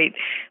incorporate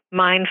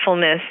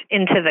mindfulness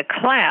into the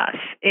class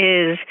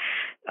is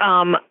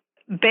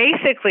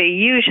basically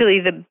usually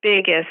the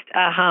biggest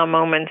aha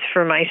moments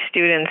for my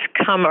students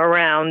come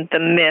around the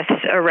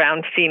myths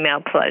around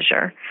female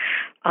pleasure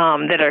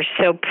that are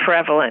so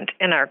prevalent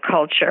in our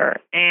culture.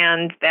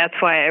 And that's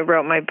why I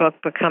wrote my book,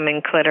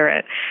 Becoming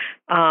Cliterate,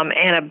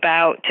 and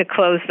about to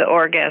close the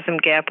orgasm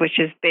gap, which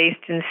is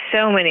based in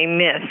so many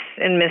myths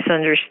and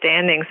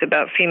misunderstandings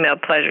about female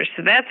pleasure.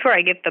 So that's where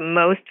I get the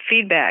most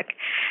feedback.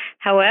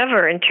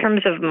 However, in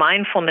terms of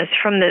mindfulness,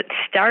 from the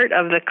start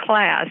of the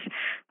class,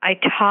 I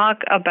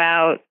talk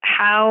about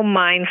how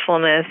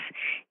mindfulness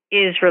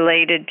is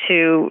related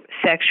to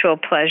sexual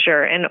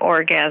pleasure and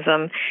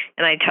orgasm,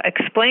 and I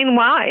explain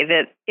why,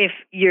 that if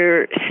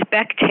your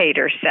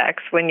spectator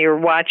sex, when you're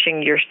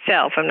watching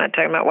yourself, I'm not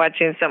talking about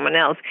watching someone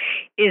else,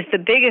 is the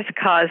biggest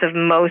cause of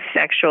most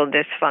sexual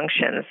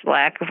dysfunctions,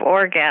 lack of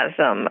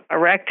orgasm,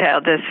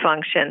 erectile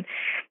dysfunction.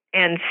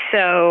 And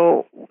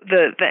so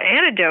the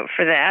antidote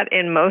for that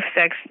in most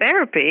sex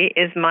therapy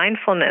is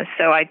mindfulness.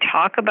 So I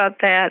talk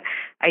about that,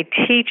 I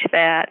teach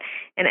that,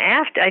 and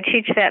after I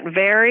teach that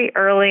very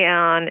early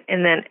on,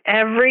 and then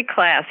every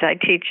class I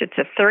teach, it's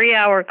a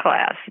 3-hour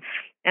class,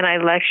 and I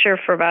lecture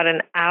for about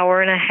an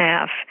hour and a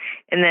half.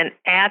 And then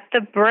at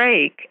the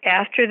break,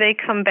 after they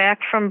come back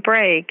from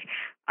break,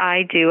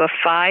 I do a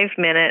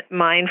 5-minute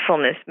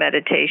mindfulness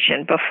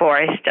meditation before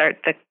I start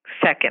the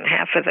second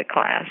half of the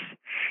class.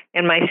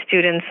 And my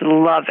students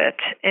love it,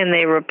 and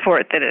they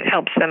report that it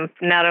helps them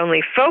not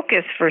only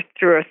focus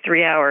through a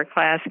 3-hour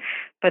class,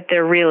 but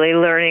they're really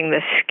learning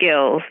the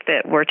skills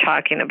that we're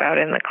talking about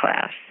in the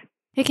class.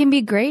 It can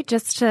be great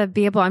just to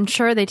be able, I'm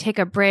sure they take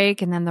a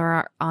break and then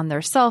they're on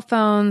their cell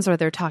phones or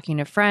they're talking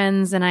to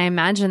friends. And I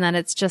imagine that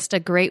it's just a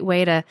great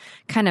way to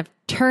kind of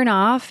turn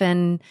off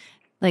and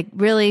like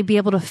really be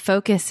able to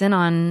focus in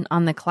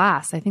on the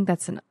class. I think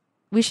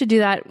we should do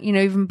that,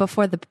 even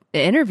before the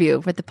interview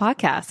with the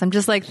podcast. I'm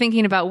just like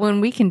thinking about when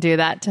we can do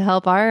that to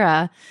help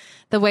our,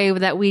 the way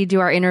that we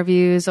do our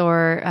interviews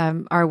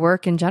or our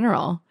work in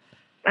general.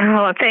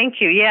 Oh,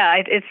 thank you. Yeah,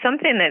 it's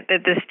something that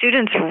the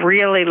students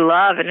really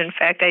love. And in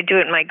fact, I do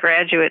it in my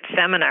graduate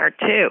seminar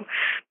too.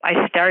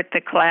 I start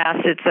the class.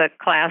 It's a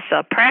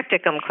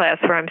practicum class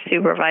where I'm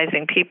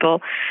supervising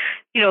people,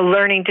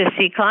 learning to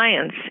see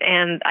clients.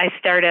 And I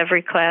start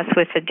every class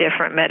with a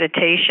different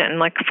meditation,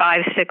 like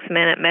 5-6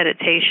 minute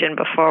meditation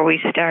before we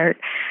start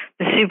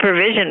the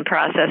supervision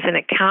process. And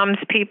it calms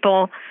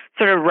people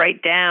sort of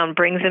right down,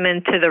 brings them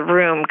into the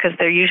room because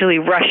they're usually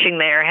rushing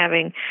there,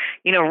 having,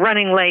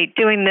 running late,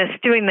 doing this,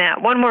 doing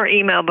that, one more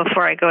email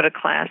before I go to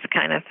class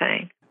kind of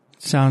thing.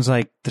 Sounds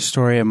like the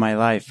story of my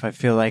life. I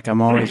feel like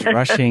I'm always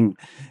rushing,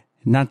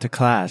 not to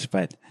class,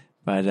 but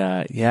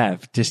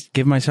just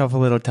give myself a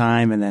little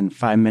time, and then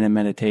 5-minute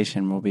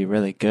meditation will be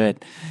really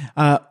good.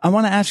 I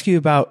want to ask you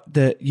about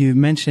you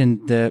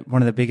mentioned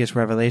one of the biggest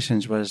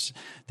revelations was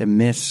the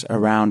myths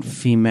around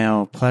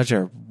female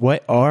pleasure.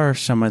 What are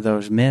some of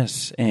those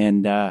myths,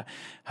 and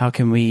how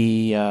can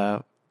we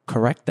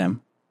correct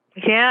them?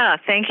 Yeah,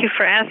 thank you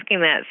for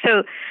asking that.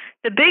 So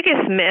the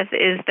biggest myth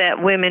is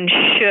that women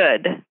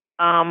should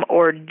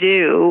or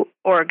do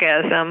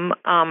orgasm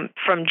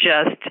from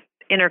just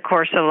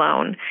intercourse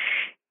alone.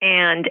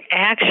 And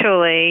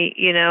actually,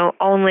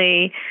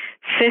 only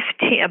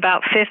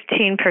about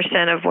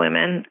 15% of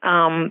women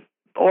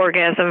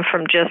orgasm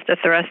from just a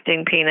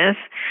thrusting penis.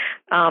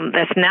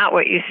 That's not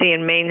what you see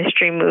in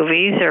mainstream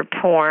movies or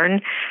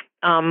porn.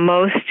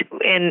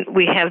 And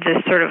we have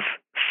this sort of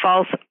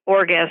false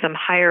orgasm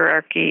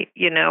hierarchy.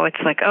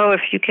 It's like,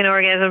 if you can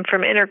orgasm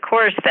from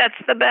intercourse, that's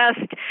the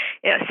best.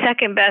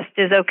 Second best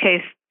is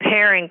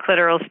pairing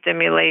clitoral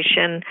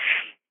stimulation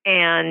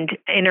and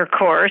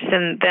intercourse,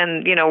 and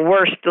then,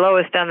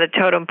 lowest on the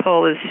totem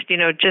pole is,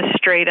 just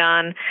straight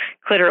on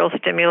clitoral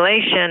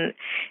stimulation.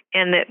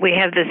 And that we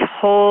have this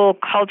whole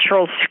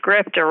cultural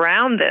script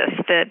around this,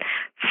 that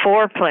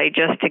foreplay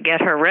just to get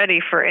her ready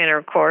for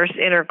intercourse,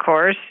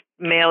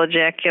 male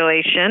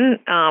ejaculation.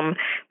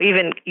 We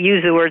even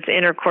use the words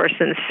intercourse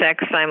and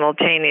sex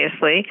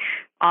simultaneously,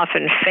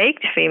 often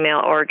faked female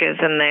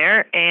orgasm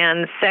there,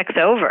 and sex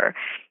over.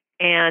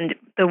 And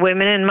the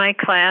women in my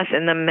class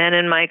and the men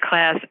in my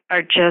class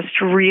are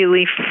just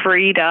really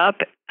freed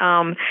up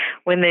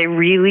when they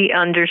really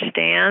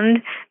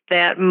understand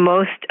that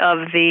most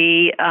of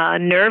the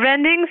nerve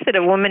endings that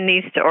a woman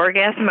needs to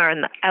orgasm are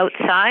on the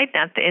outside,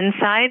 not the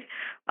inside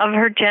of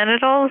her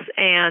genitals,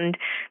 and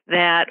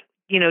that,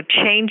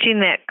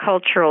 changing that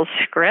cultural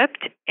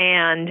script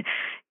and,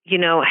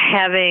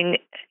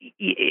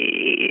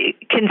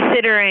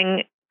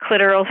 considering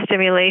clitoral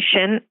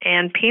stimulation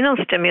and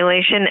penile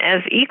stimulation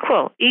as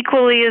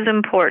equally as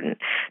important,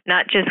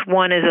 not just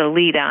one as a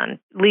lead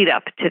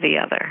up to the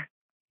other.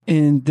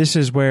 And this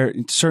is where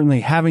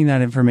certainly having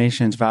that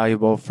information is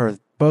valuable for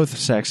both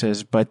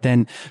sexes, but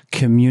then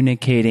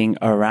communicating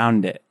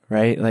around it,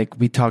 right? Like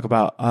we talk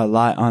about a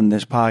lot on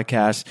this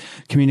podcast,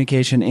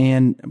 communication,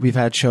 and we've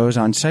had shows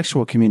on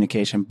sexual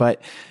communication,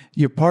 but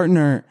your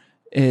partner,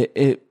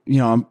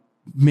 I'm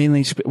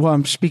mainly,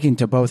 I'm speaking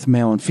to both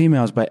male and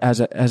females, but as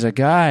a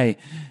guy,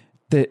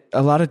 that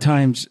a lot of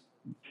times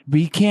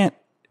we can't,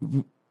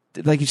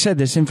 like you said,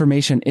 this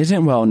information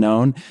isn't well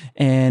known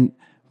and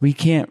we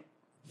can't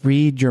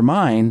read your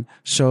mind.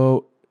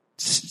 So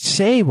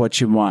say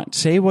what you want,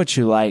 say what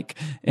you like,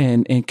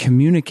 and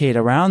communicate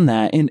around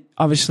that. And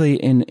obviously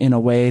in a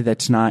way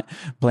that's not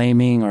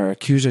blaming or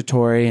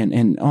accusatory and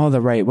in all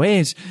the right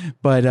ways.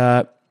 But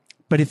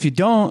if you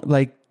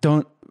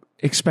don't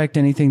expect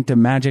anything to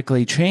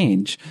magically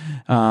change,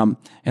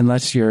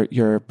 unless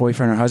your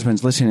boyfriend or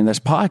husband's listening to this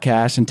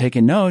podcast and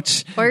taking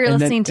notes. Or you're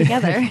listening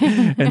together.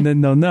 And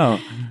then they'll know.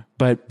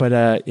 But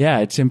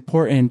it's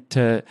important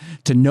to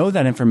know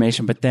that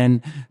information, but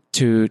then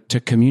to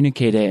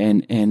communicate it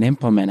and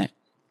implement it.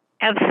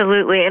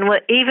 Absolutely. And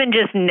even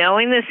just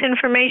knowing this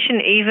information,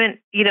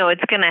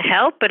 it's going to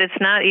help, but it's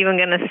not even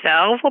going to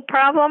solve a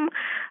problem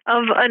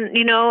of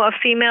a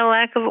female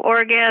lack of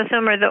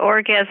orgasm or the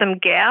orgasm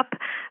gap.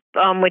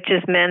 Which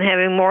is men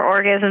having more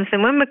orgasms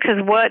than women, because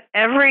what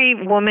every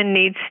woman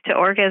needs to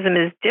orgasm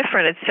is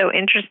different. It's so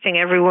interesting.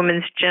 Every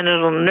woman's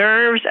genital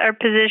nerves are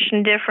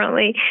positioned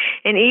differently,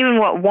 and even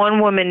what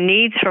one woman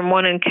needs from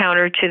one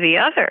encounter to the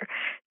other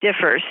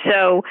differs.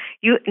 So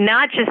you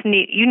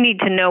need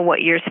to know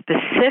what your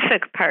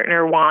specific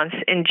partner wants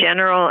in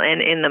general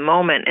and in the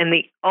moment, and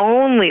the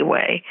only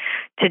way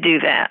to do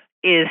that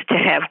is to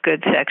have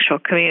good sexual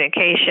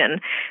communication.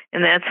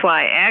 And that's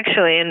why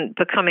actually in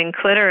Becoming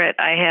Cliterate,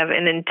 I have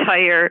an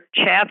entire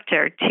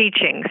chapter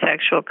teaching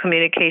sexual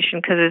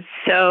communication because it's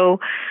so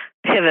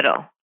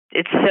pivotal.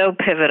 It's so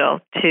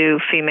pivotal to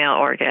female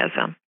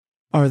orgasm.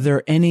 Are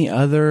there any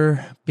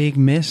other big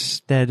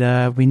myths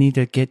that we need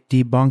to get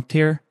debunked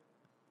here?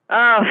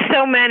 Oh,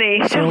 so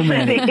many. So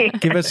many.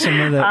 Give us some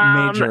of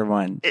the major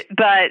ones.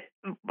 But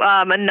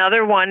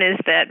another one is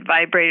that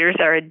vibrators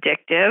are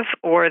addictive,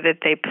 or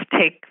that they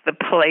take the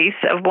place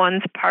of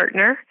one's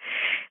partner.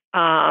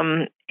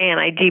 And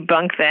I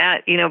debunk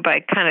that,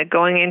 by kind of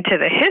going into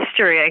the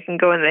history. I can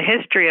go in the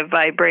history of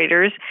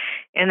vibrators,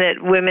 and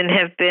that women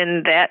have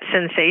been that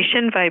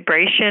sensation.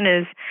 Vibration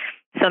is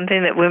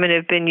something that women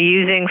have been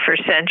using for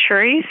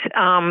centuries.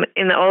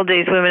 In the old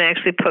days, women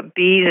actually put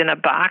bees in a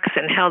box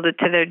and held it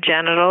to their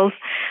genitals.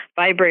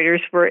 Vibrators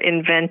were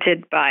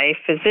invented by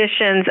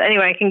physicians.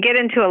 Anyway, I can get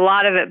into a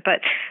lot of it,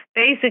 but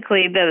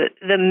basically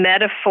the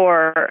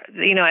metaphor,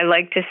 I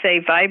like to say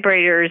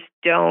vibrators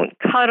don't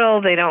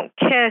cuddle, they don't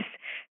kiss,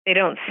 they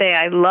don't say,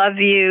 I love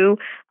you.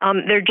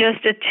 They're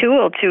just a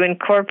tool to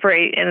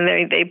incorporate, and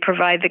they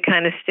provide the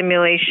kind of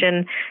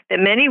stimulation that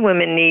many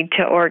women need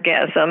to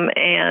orgasm.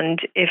 And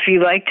if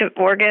you like to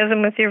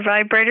orgasm with your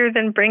vibrator,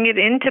 then bring it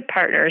into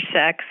partner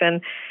sex.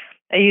 And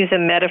I use a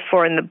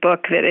metaphor in the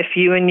book that if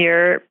you and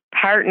your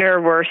partner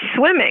were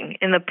swimming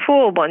in the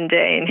pool one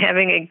day and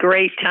having a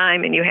great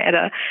time, and you had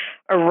a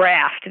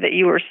raft that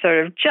you were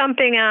sort of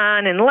jumping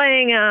on and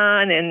laying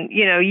on and,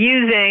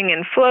 using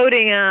and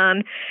floating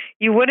on,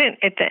 you wouldn't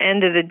at the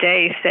end of the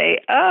day say,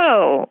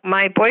 oh,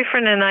 my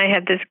boyfriend and I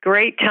had this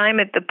great time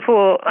at the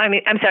pool.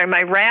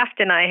 My raft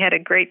and I had a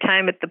great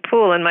time at the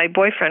pool, and my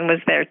boyfriend was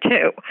there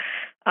too.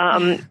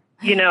 And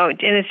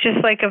it's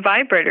just like a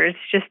vibrator. It's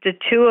just a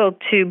tool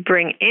to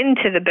bring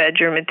into the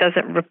bedroom. It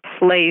doesn't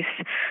replace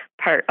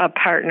a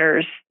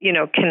partner's,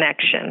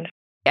 connection.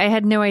 I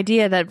had no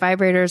idea that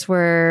vibrators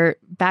were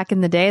back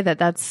in the day.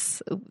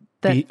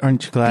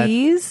 Aren't you glad?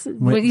 Bees?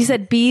 When you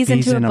said bees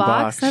into a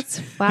box.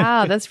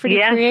 That's pretty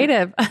yes.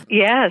 creative.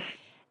 Yes.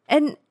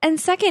 And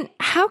second,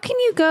 how can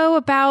you go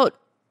about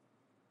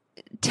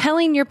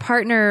telling your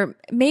partner,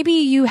 maybe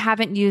you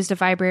haven't used a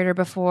vibrator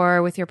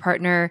before with your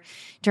partner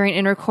during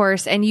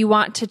intercourse and you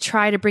want to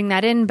try to bring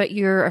that in, but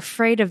you're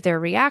afraid of their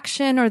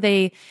reaction, or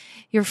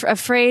you're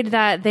afraid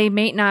that they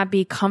may not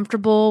be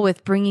comfortable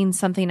with bringing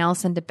something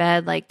else into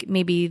bed, like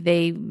maybe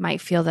they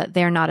might feel that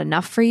they're not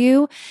enough for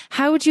you.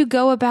 How would you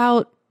go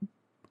about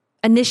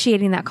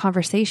initiating that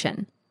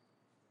conversation?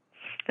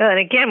 And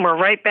again, we're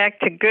right back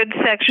to good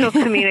sexual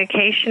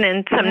communication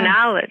and some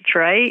knowledge,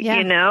 right?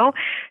 Yeah.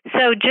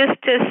 So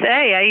just to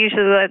say, I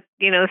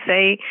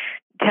usually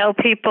tell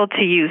people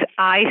to use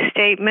I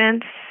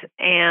statements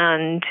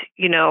and,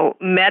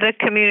 meta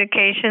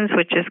communications,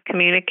 which is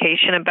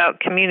communication about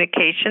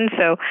communication.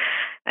 So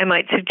I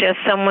might suggest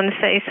someone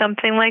say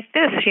something like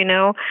this,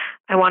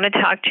 I want to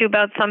talk to you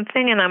about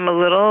something and I'm a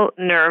little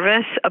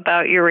nervous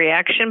about your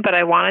reaction, but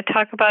I want to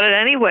talk about it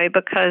anyway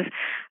because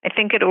I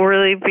think it will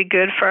really be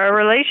good for our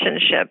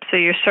relationship. So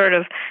you're sort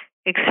of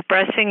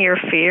expressing your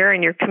fear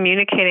and you're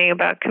communicating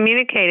about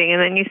communicating.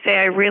 And then you say,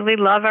 I really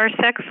love our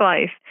sex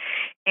life.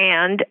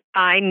 and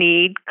I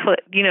need,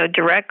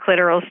 direct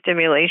clitoral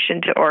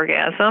stimulation to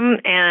orgasm.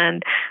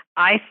 And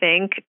I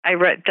think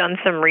done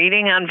some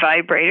reading on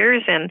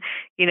vibrators, and,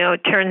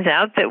 it turns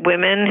out that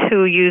women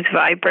who use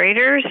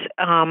vibrators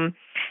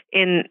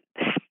in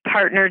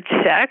partnered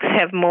sex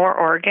have more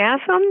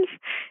orgasms.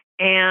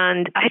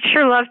 And I'd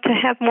sure love to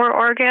have more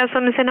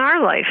orgasms in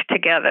our life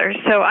together.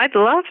 So I'd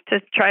love to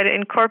try to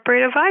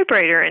incorporate a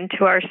vibrator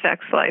into our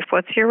sex life.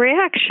 What's your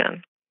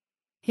reaction?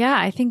 Yeah,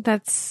 I think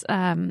that's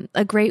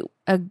a great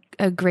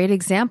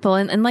example.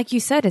 And like you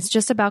said, it's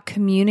just about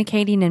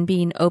communicating and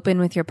being open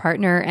with your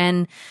partner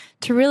and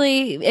to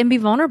really and be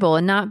vulnerable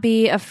and not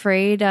be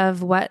afraid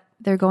of what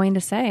they're going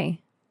to say.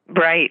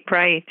 Right.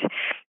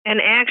 And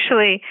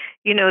actually,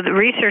 the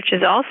research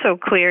is also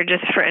clear,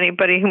 just for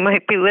anybody who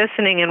might be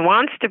listening and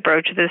wants to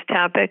broach this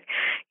topic.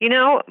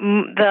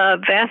 The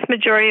vast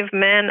majority of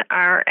men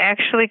are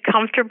actually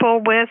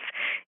comfortable with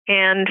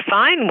and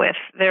fine with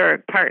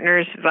their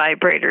partner's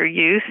vibrator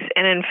use.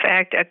 And in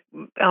fact,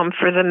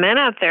 for the men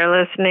out there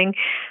listening,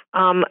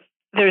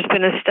 there's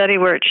been a study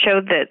where it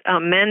showed that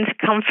men's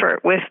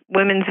comfort with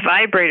women's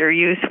vibrator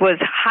use was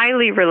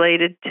highly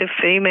related to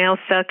female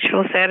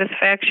sexual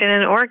satisfaction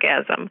and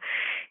orgasm.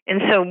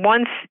 And so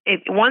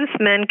once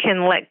men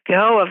can let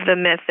go of the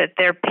myth that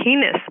their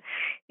penis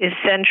is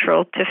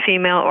central to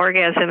female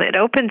orgasm, it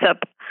opens up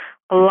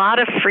a lot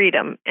of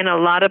freedom and a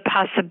lot of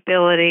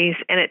possibilities,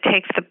 and it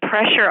takes the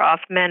pressure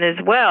off men as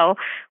well,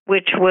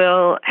 which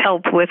will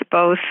help with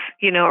both,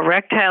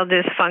 erectile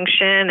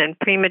dysfunction and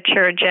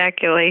premature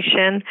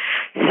ejaculation.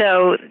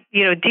 So,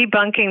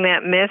 debunking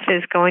that myth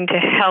is going to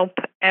help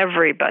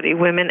everybody,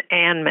 women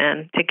and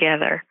men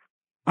together.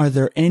 Are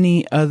there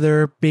any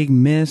other big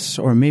myths,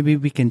 or maybe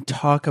we can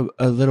talk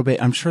a little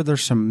bit? I'm sure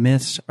there's some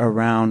myths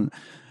around.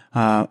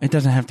 It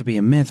doesn't have to be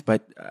a myth,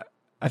 but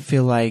I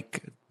feel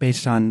like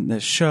based on the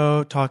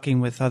show, talking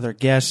with other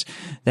guests,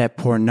 that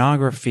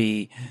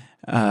pornography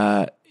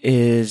can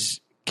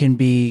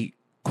be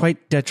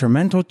quite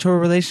detrimental to a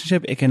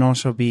relationship. It can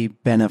also be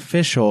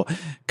beneficial.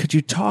 Could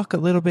you talk a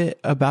little bit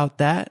about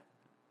that?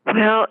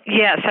 Well,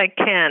 yes, I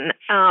can.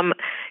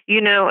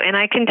 And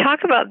I can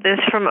talk about this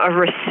from a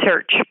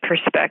research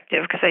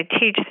perspective because I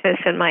teach this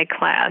in my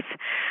class.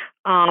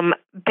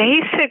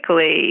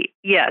 Basically,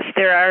 yes,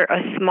 there are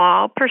a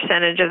small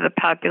percentage of the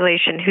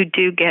population who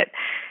do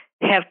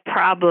have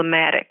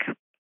problematic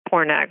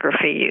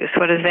pornography use.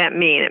 What does that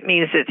mean? It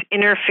means it's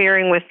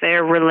interfering with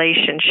their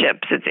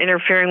relationships. It's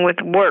interfering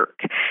with work.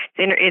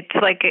 It's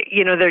like,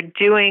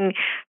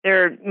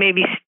 they're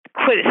maybe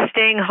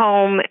staying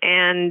home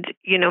and,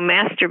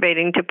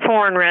 masturbating to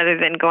porn rather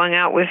than going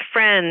out with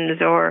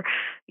friends or,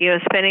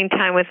 spending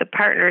time with a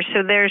partner.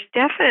 So there's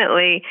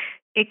definitely,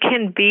 it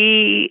can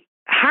be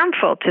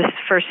harmful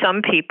for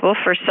some people,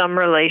 for some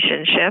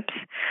relationships.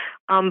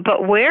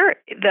 But where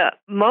the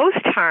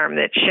most harm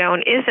that's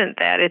shown isn't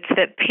that. It's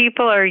that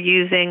people are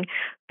using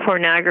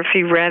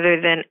pornography rather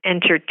than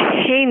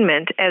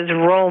entertainment as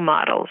role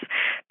models.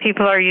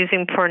 People are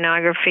using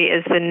pornography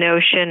as the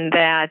notion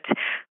that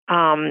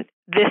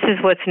this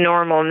is what's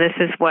normal and this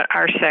is what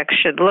our sex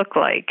should look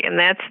like. And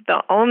that's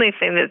the only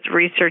thing that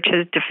research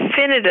has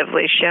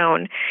definitively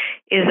shown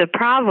is a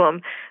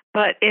problem.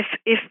 But if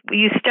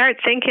you start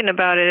thinking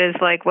about it as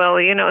like, well,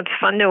 it's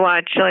fun to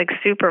watch like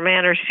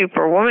Superman or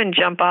Superwoman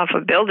jump off a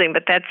building,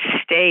 but that's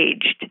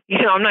staged.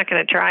 I'm not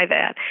going to try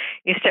that.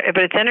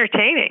 But it's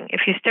entertaining.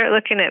 If you start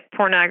looking at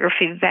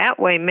pornography that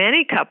way,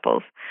 many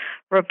couples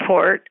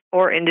report,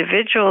 or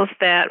individuals,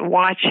 that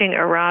watching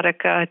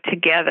erotica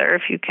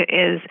together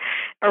is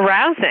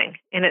arousing,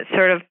 and it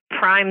sort of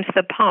primes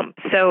the pump.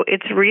 So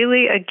it's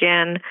really,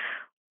 again,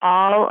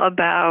 all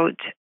about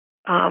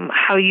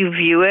how you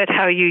view it,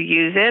 how you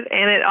use it,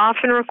 and it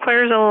often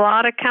requires a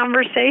lot of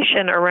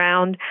conversation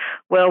around,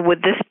 well,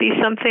 would this be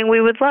something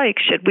we would like?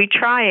 Should we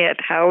try it?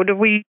 How do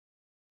we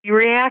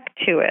react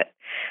to it?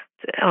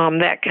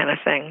 That kind of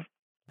thing.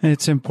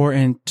 It's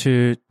important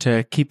to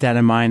keep that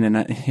in mind.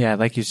 And yeah,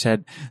 like you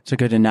said, it's a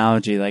good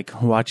analogy,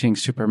 like watching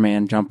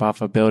Superman jump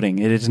off a building.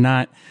 It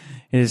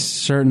is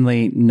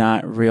certainly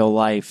not real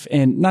life.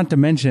 And not to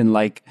mention,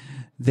 like,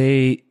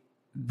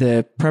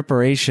 the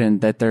preparation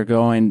that they're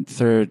going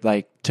through,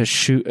 like, to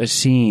shoot a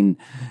scene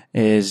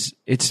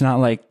it's not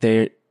like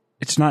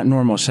it's not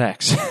normal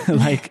sex, and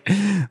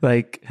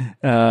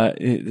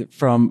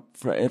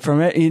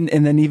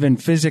then even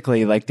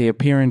physically, like the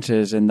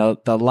appearances and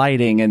the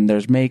lighting, and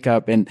there's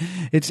makeup, and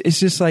it's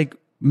just like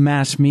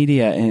mass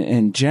media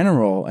in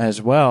general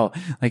as well.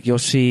 Like, you'll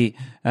see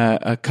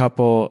a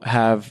couple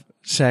have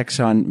sex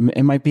on,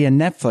 it might be a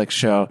Netflix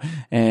show,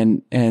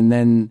 and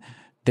then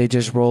they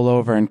just roll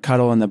over and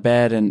cuddle in the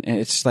bed, and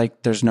it's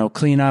like there's no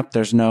cleanup,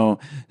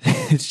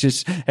 it's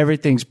just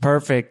everything's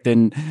perfect,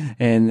 and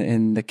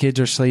the kids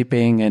are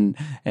sleeping,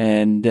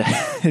 and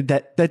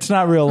that's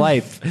not real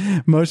life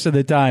most of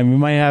the time. We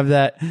might have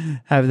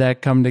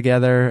that come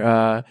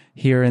together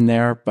here and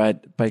there,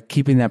 but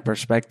keeping that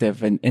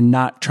perspective and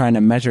not trying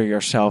to measure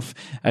yourself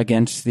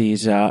against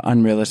these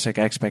unrealistic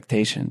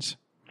expectations.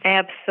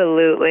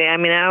 Absolutely. I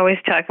mean, I always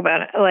talk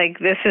about, like,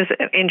 this is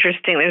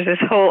interesting. There's this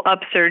whole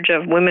upsurge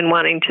of women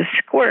wanting to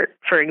squirt,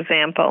 for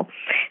example.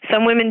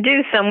 Some women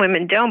do, some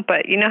women don't,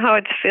 but you know how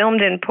it's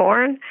filmed in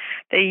porn?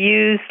 They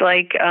use,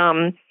 like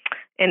an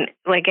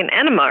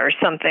enema or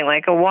something,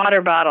 like a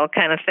water bottle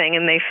kind of thing,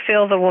 and they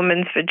fill the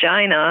woman's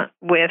vagina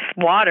with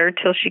water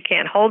till she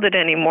can't hold it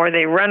anymore.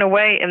 They run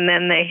away, and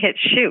then they hit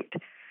shoot.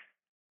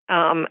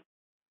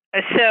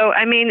 So,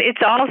 I mean,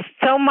 it's all,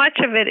 so much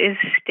of it is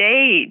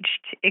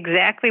staged,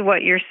 exactly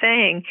what you're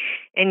saying,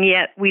 and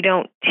yet we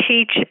don't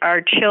teach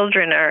our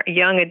children, our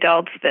young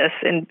adults, this.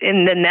 In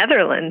the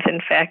Netherlands,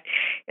 in fact,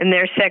 in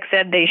their sex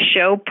ed, they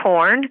show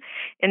porn,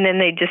 and then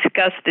they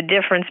discuss the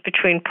difference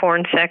between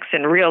porn sex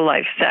and real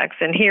life sex.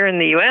 And here in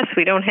the U.S.,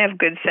 we don't have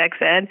good sex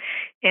ed,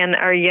 and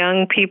our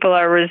young people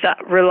are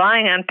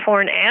relying on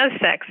porn as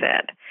sex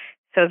ed.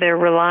 So they're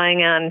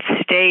relying on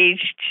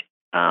staged,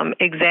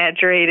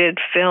 exaggerated,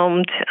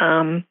 filmed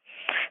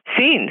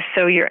scenes.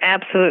 So you're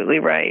absolutely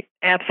right.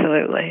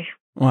 Absolutely.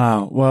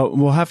 Wow. Well,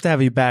 we'll have to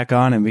have you back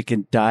on and we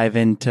can dive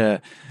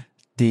into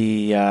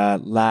the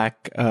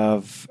lack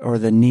of or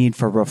the need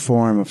for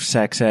reform of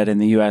sex ed in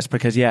the U.S.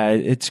 because, yeah,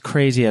 it's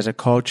crazy as a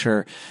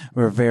culture.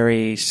 We're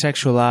very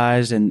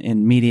sexualized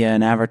in media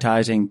and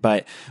advertising,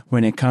 but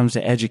when it comes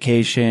to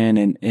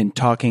education and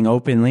talking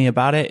openly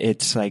about it,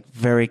 it's like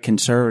very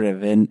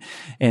conservative. And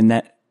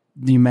that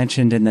you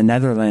mentioned in the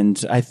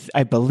Netherlands,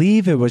 I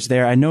believe it was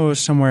there. I know it was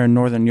somewhere in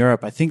Northern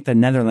Europe. I think the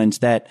Netherlands,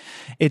 that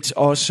it's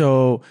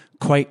also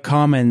quite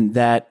common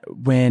that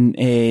when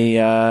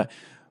a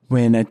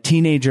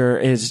teenager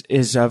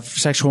is of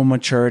sexual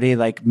maturity,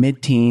 like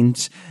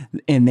mid-teens,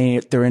 and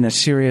they're in a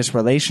serious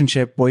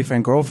relationship,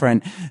 boyfriend,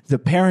 girlfriend, the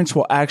parents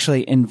will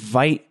actually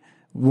invite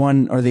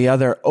one or the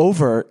other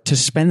over to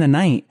spend the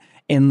night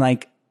and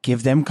like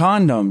give them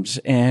condoms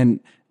and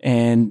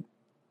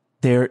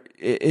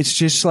it's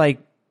just like,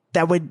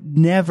 that would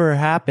never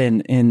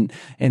happen in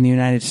the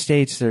United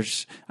States.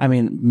 There's, I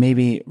mean,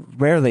 maybe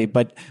rarely,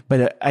 but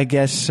I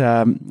guess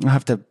I'll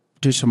have to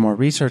do some more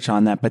research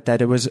on that, but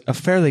that it was a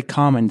fairly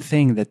common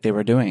thing that they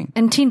were doing.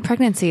 And teen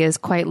pregnancy is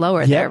quite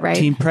lower there, right?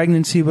 Teen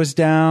pregnancy was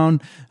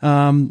down,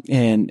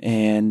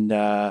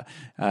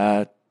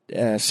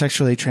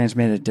 sexually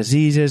transmitted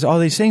diseases, all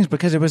these things,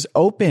 because it was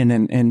open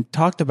and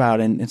talked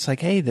about, and it's like,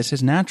 hey, this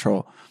is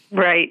natural.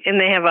 Right, and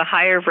they have a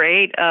higher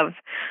rate of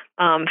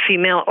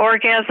female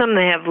orgasm.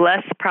 They have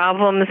less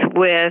problems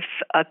with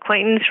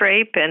acquaintance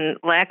rape and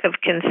lack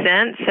of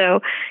consent. So,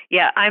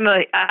 yeah,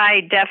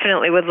 I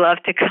definitely would love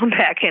to come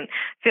back and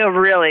feel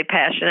really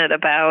passionate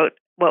about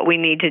what we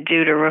need to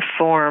do to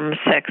reform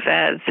sex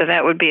ed. So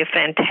that would be a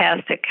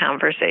fantastic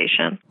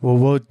conversation. Well,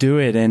 we'll do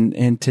it.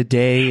 And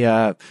today,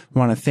 I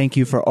want to thank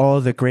you for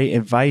all the great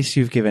advice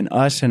you've given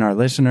us and our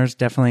listeners.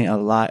 Definitely a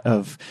lot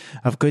of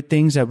good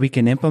things that we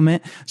can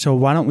implement. So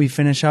why don't we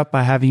finish up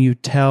by having you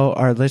tell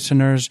our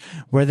listeners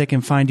where they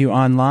can find you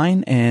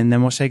online, and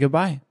then we'll say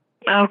goodbye.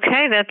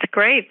 Okay, that's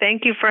great.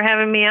 Thank you for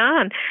having me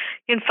on.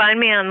 You can find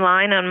me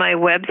online on my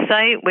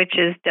website, which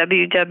is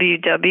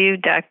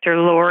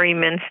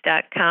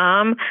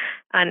www.drlaurimintz.com,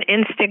 on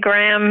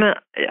Instagram,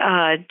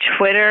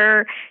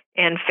 Twitter,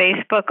 and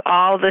Facebook,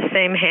 all the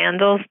same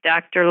handles,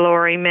 Dr.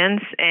 Laurie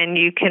Mintz, and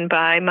you can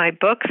buy my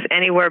books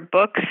anywhere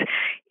books,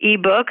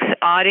 ebooks,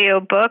 audio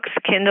books,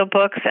 Kindle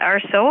books are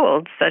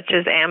sold, such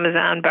as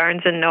Amazon,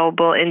 Barnes &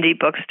 Noble, indie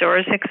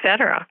bookstores,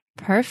 etc.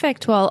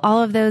 Perfect. Well,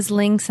 all of those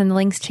links and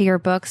links to your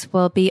books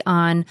will be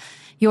on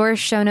your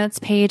show notes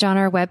page on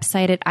our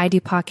website at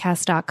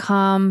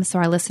idopodcast.com. So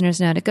our listeners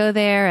know to go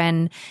there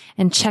and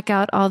check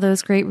out all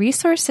those great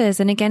resources.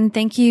 And again,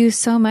 thank you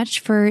so much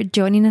for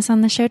joining us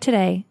on the show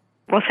today.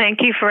 Well,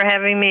 thank you for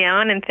having me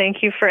on, and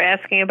thank you for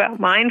asking about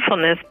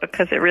mindfulness,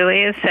 because it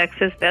really is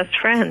sex's best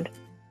friend.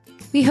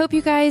 We hope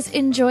you guys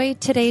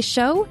enjoyed today's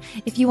show.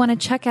 If you want to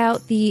check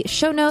out the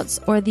show notes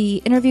or the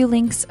interview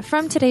links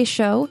from today's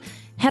show,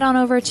 head on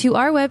over to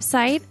our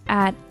website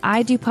at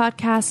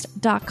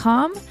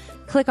idopodcast.com.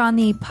 Click on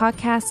the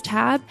podcast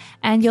tab,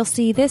 and you'll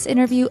see this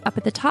interview up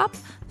at the top,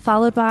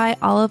 followed by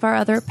all of our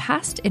other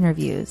past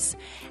interviews.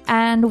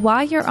 And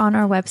while you're on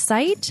our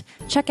website,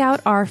 check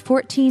out our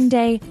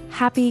 14-day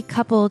Happy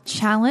Couple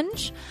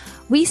Challenge.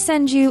 We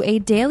send you a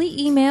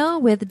daily email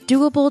with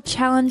doable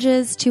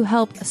challenges to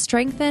help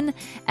strengthen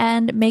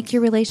and make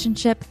your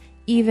relationship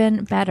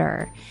even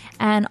better.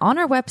 And on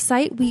our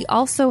website, we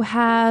also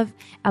have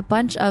a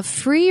bunch of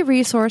free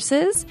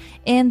resources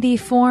in the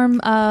form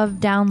of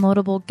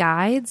downloadable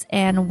guides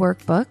and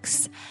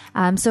workbooks.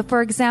 So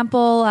for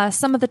example,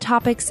 some of the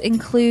topics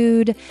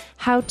include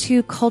how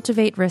to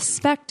cultivate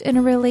respect in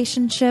a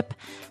relationship,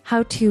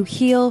 how to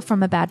heal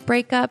from a bad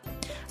breakup,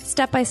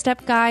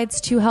 step-by-step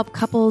guides to help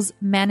couples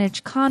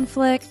manage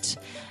conflict,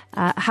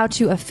 how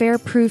to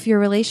affair-proof your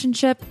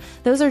relationship.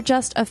 Those are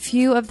just a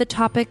few of the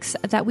topics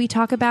that we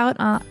talk about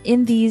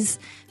in these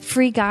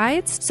free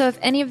guides. So if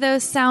any of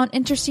those sound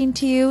interesting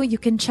to you, you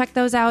can check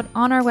those out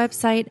on our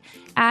website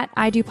at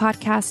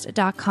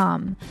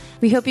idopodcast.com.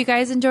 We hope you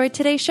guys enjoyed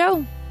today's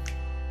show.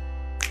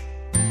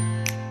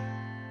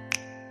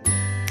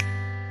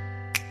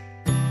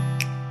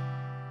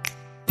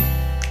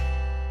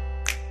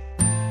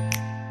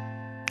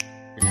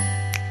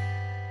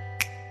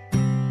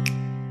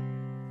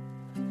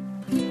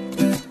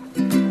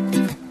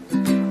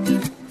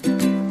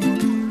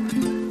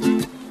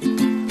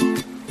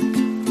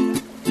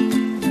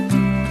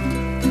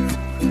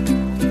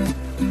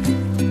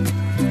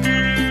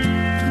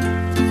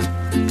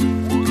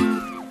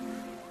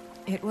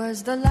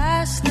 was the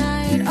last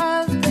night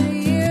of the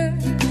year.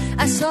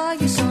 I saw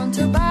you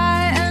saunter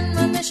by and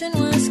my mission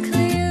was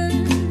clear.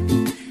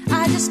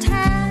 I just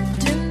had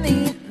to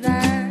meet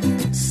that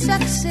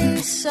sexy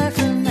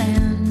surfer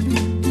man.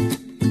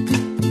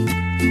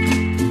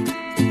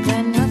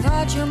 Then I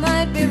thought you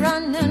might be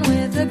running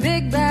with a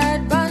big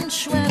bad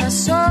bunch when I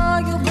saw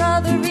your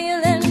brother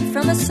reeling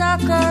from a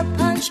soccer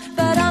punch.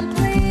 But I'm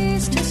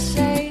pleased to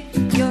say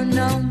you're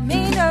no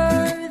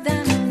meaner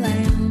than a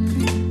lamb.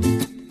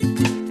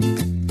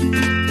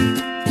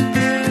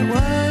 It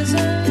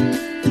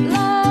wasn't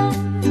long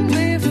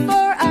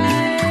before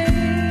I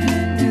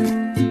knew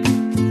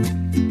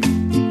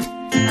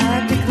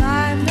I'd be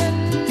climbing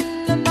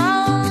the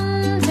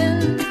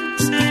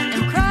mountains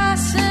and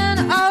crossing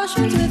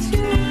oceans with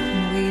you.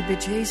 We'd be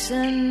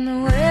chasing the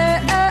waves.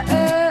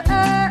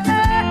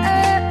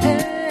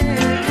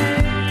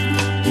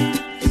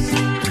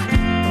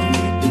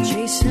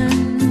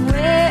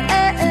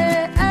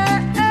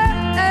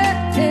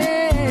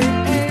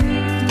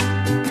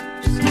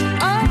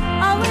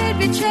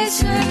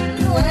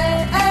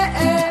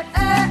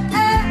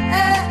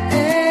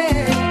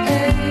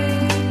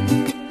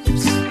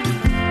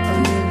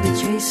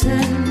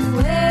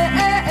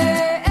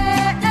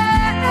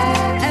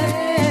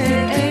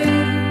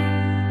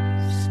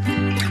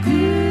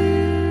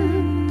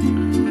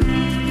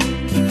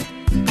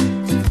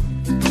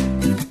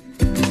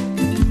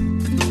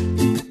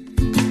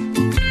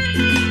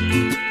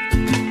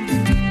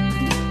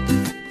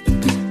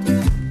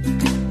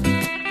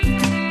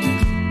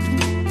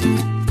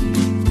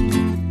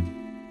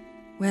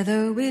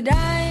 Whether we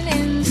dine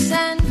in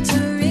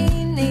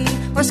Santorini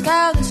or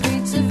scour the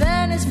streets of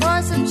Venice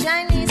for some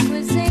Chinese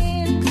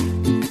cuisine,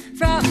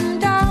 from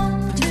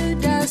dawn to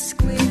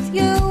dusk with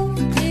you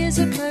is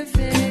a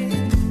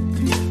perfect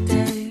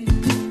day.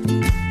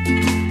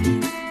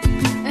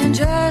 And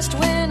just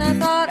when I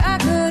thought I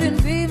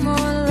couldn't be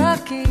more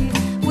lucky,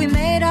 we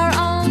made our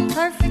own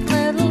perfect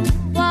little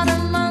water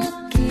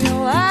monkey.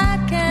 Oh, I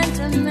can't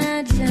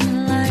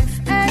imagine life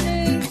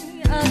any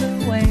other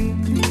way.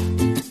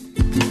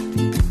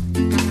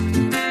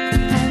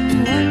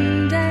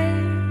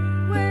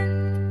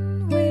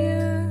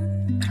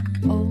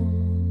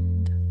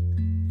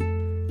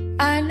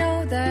 I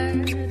know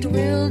that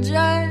we'll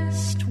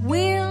just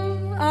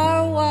wheel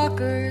our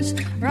walkers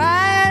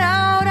right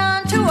out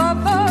onto our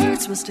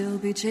boards. We'll still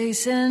be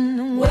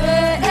chasing waves.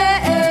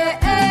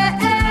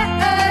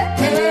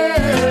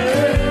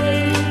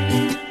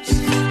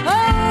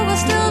 Oh, we'll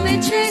still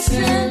be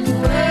chasing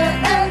waves.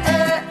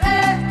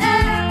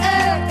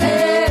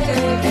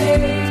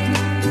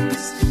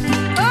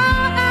 Oh,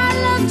 I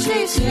love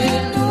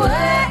chasing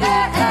waves.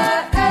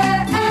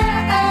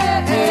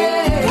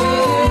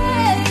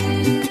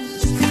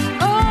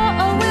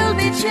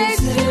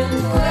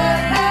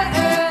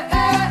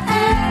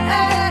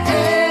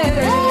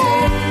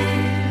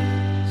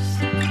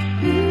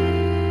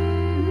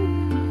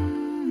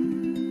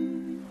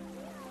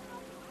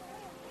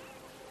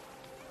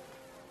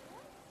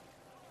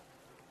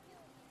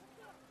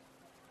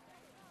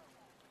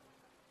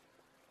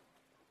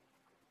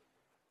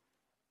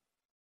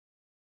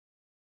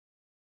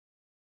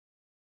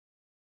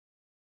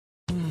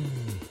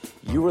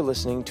 You were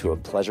listening to a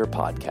Pleasure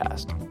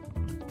Podcast.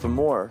 For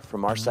more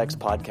from our Sex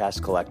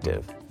Podcast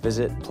Collective,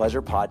 visit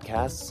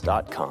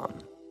pleasurepodcasts.com.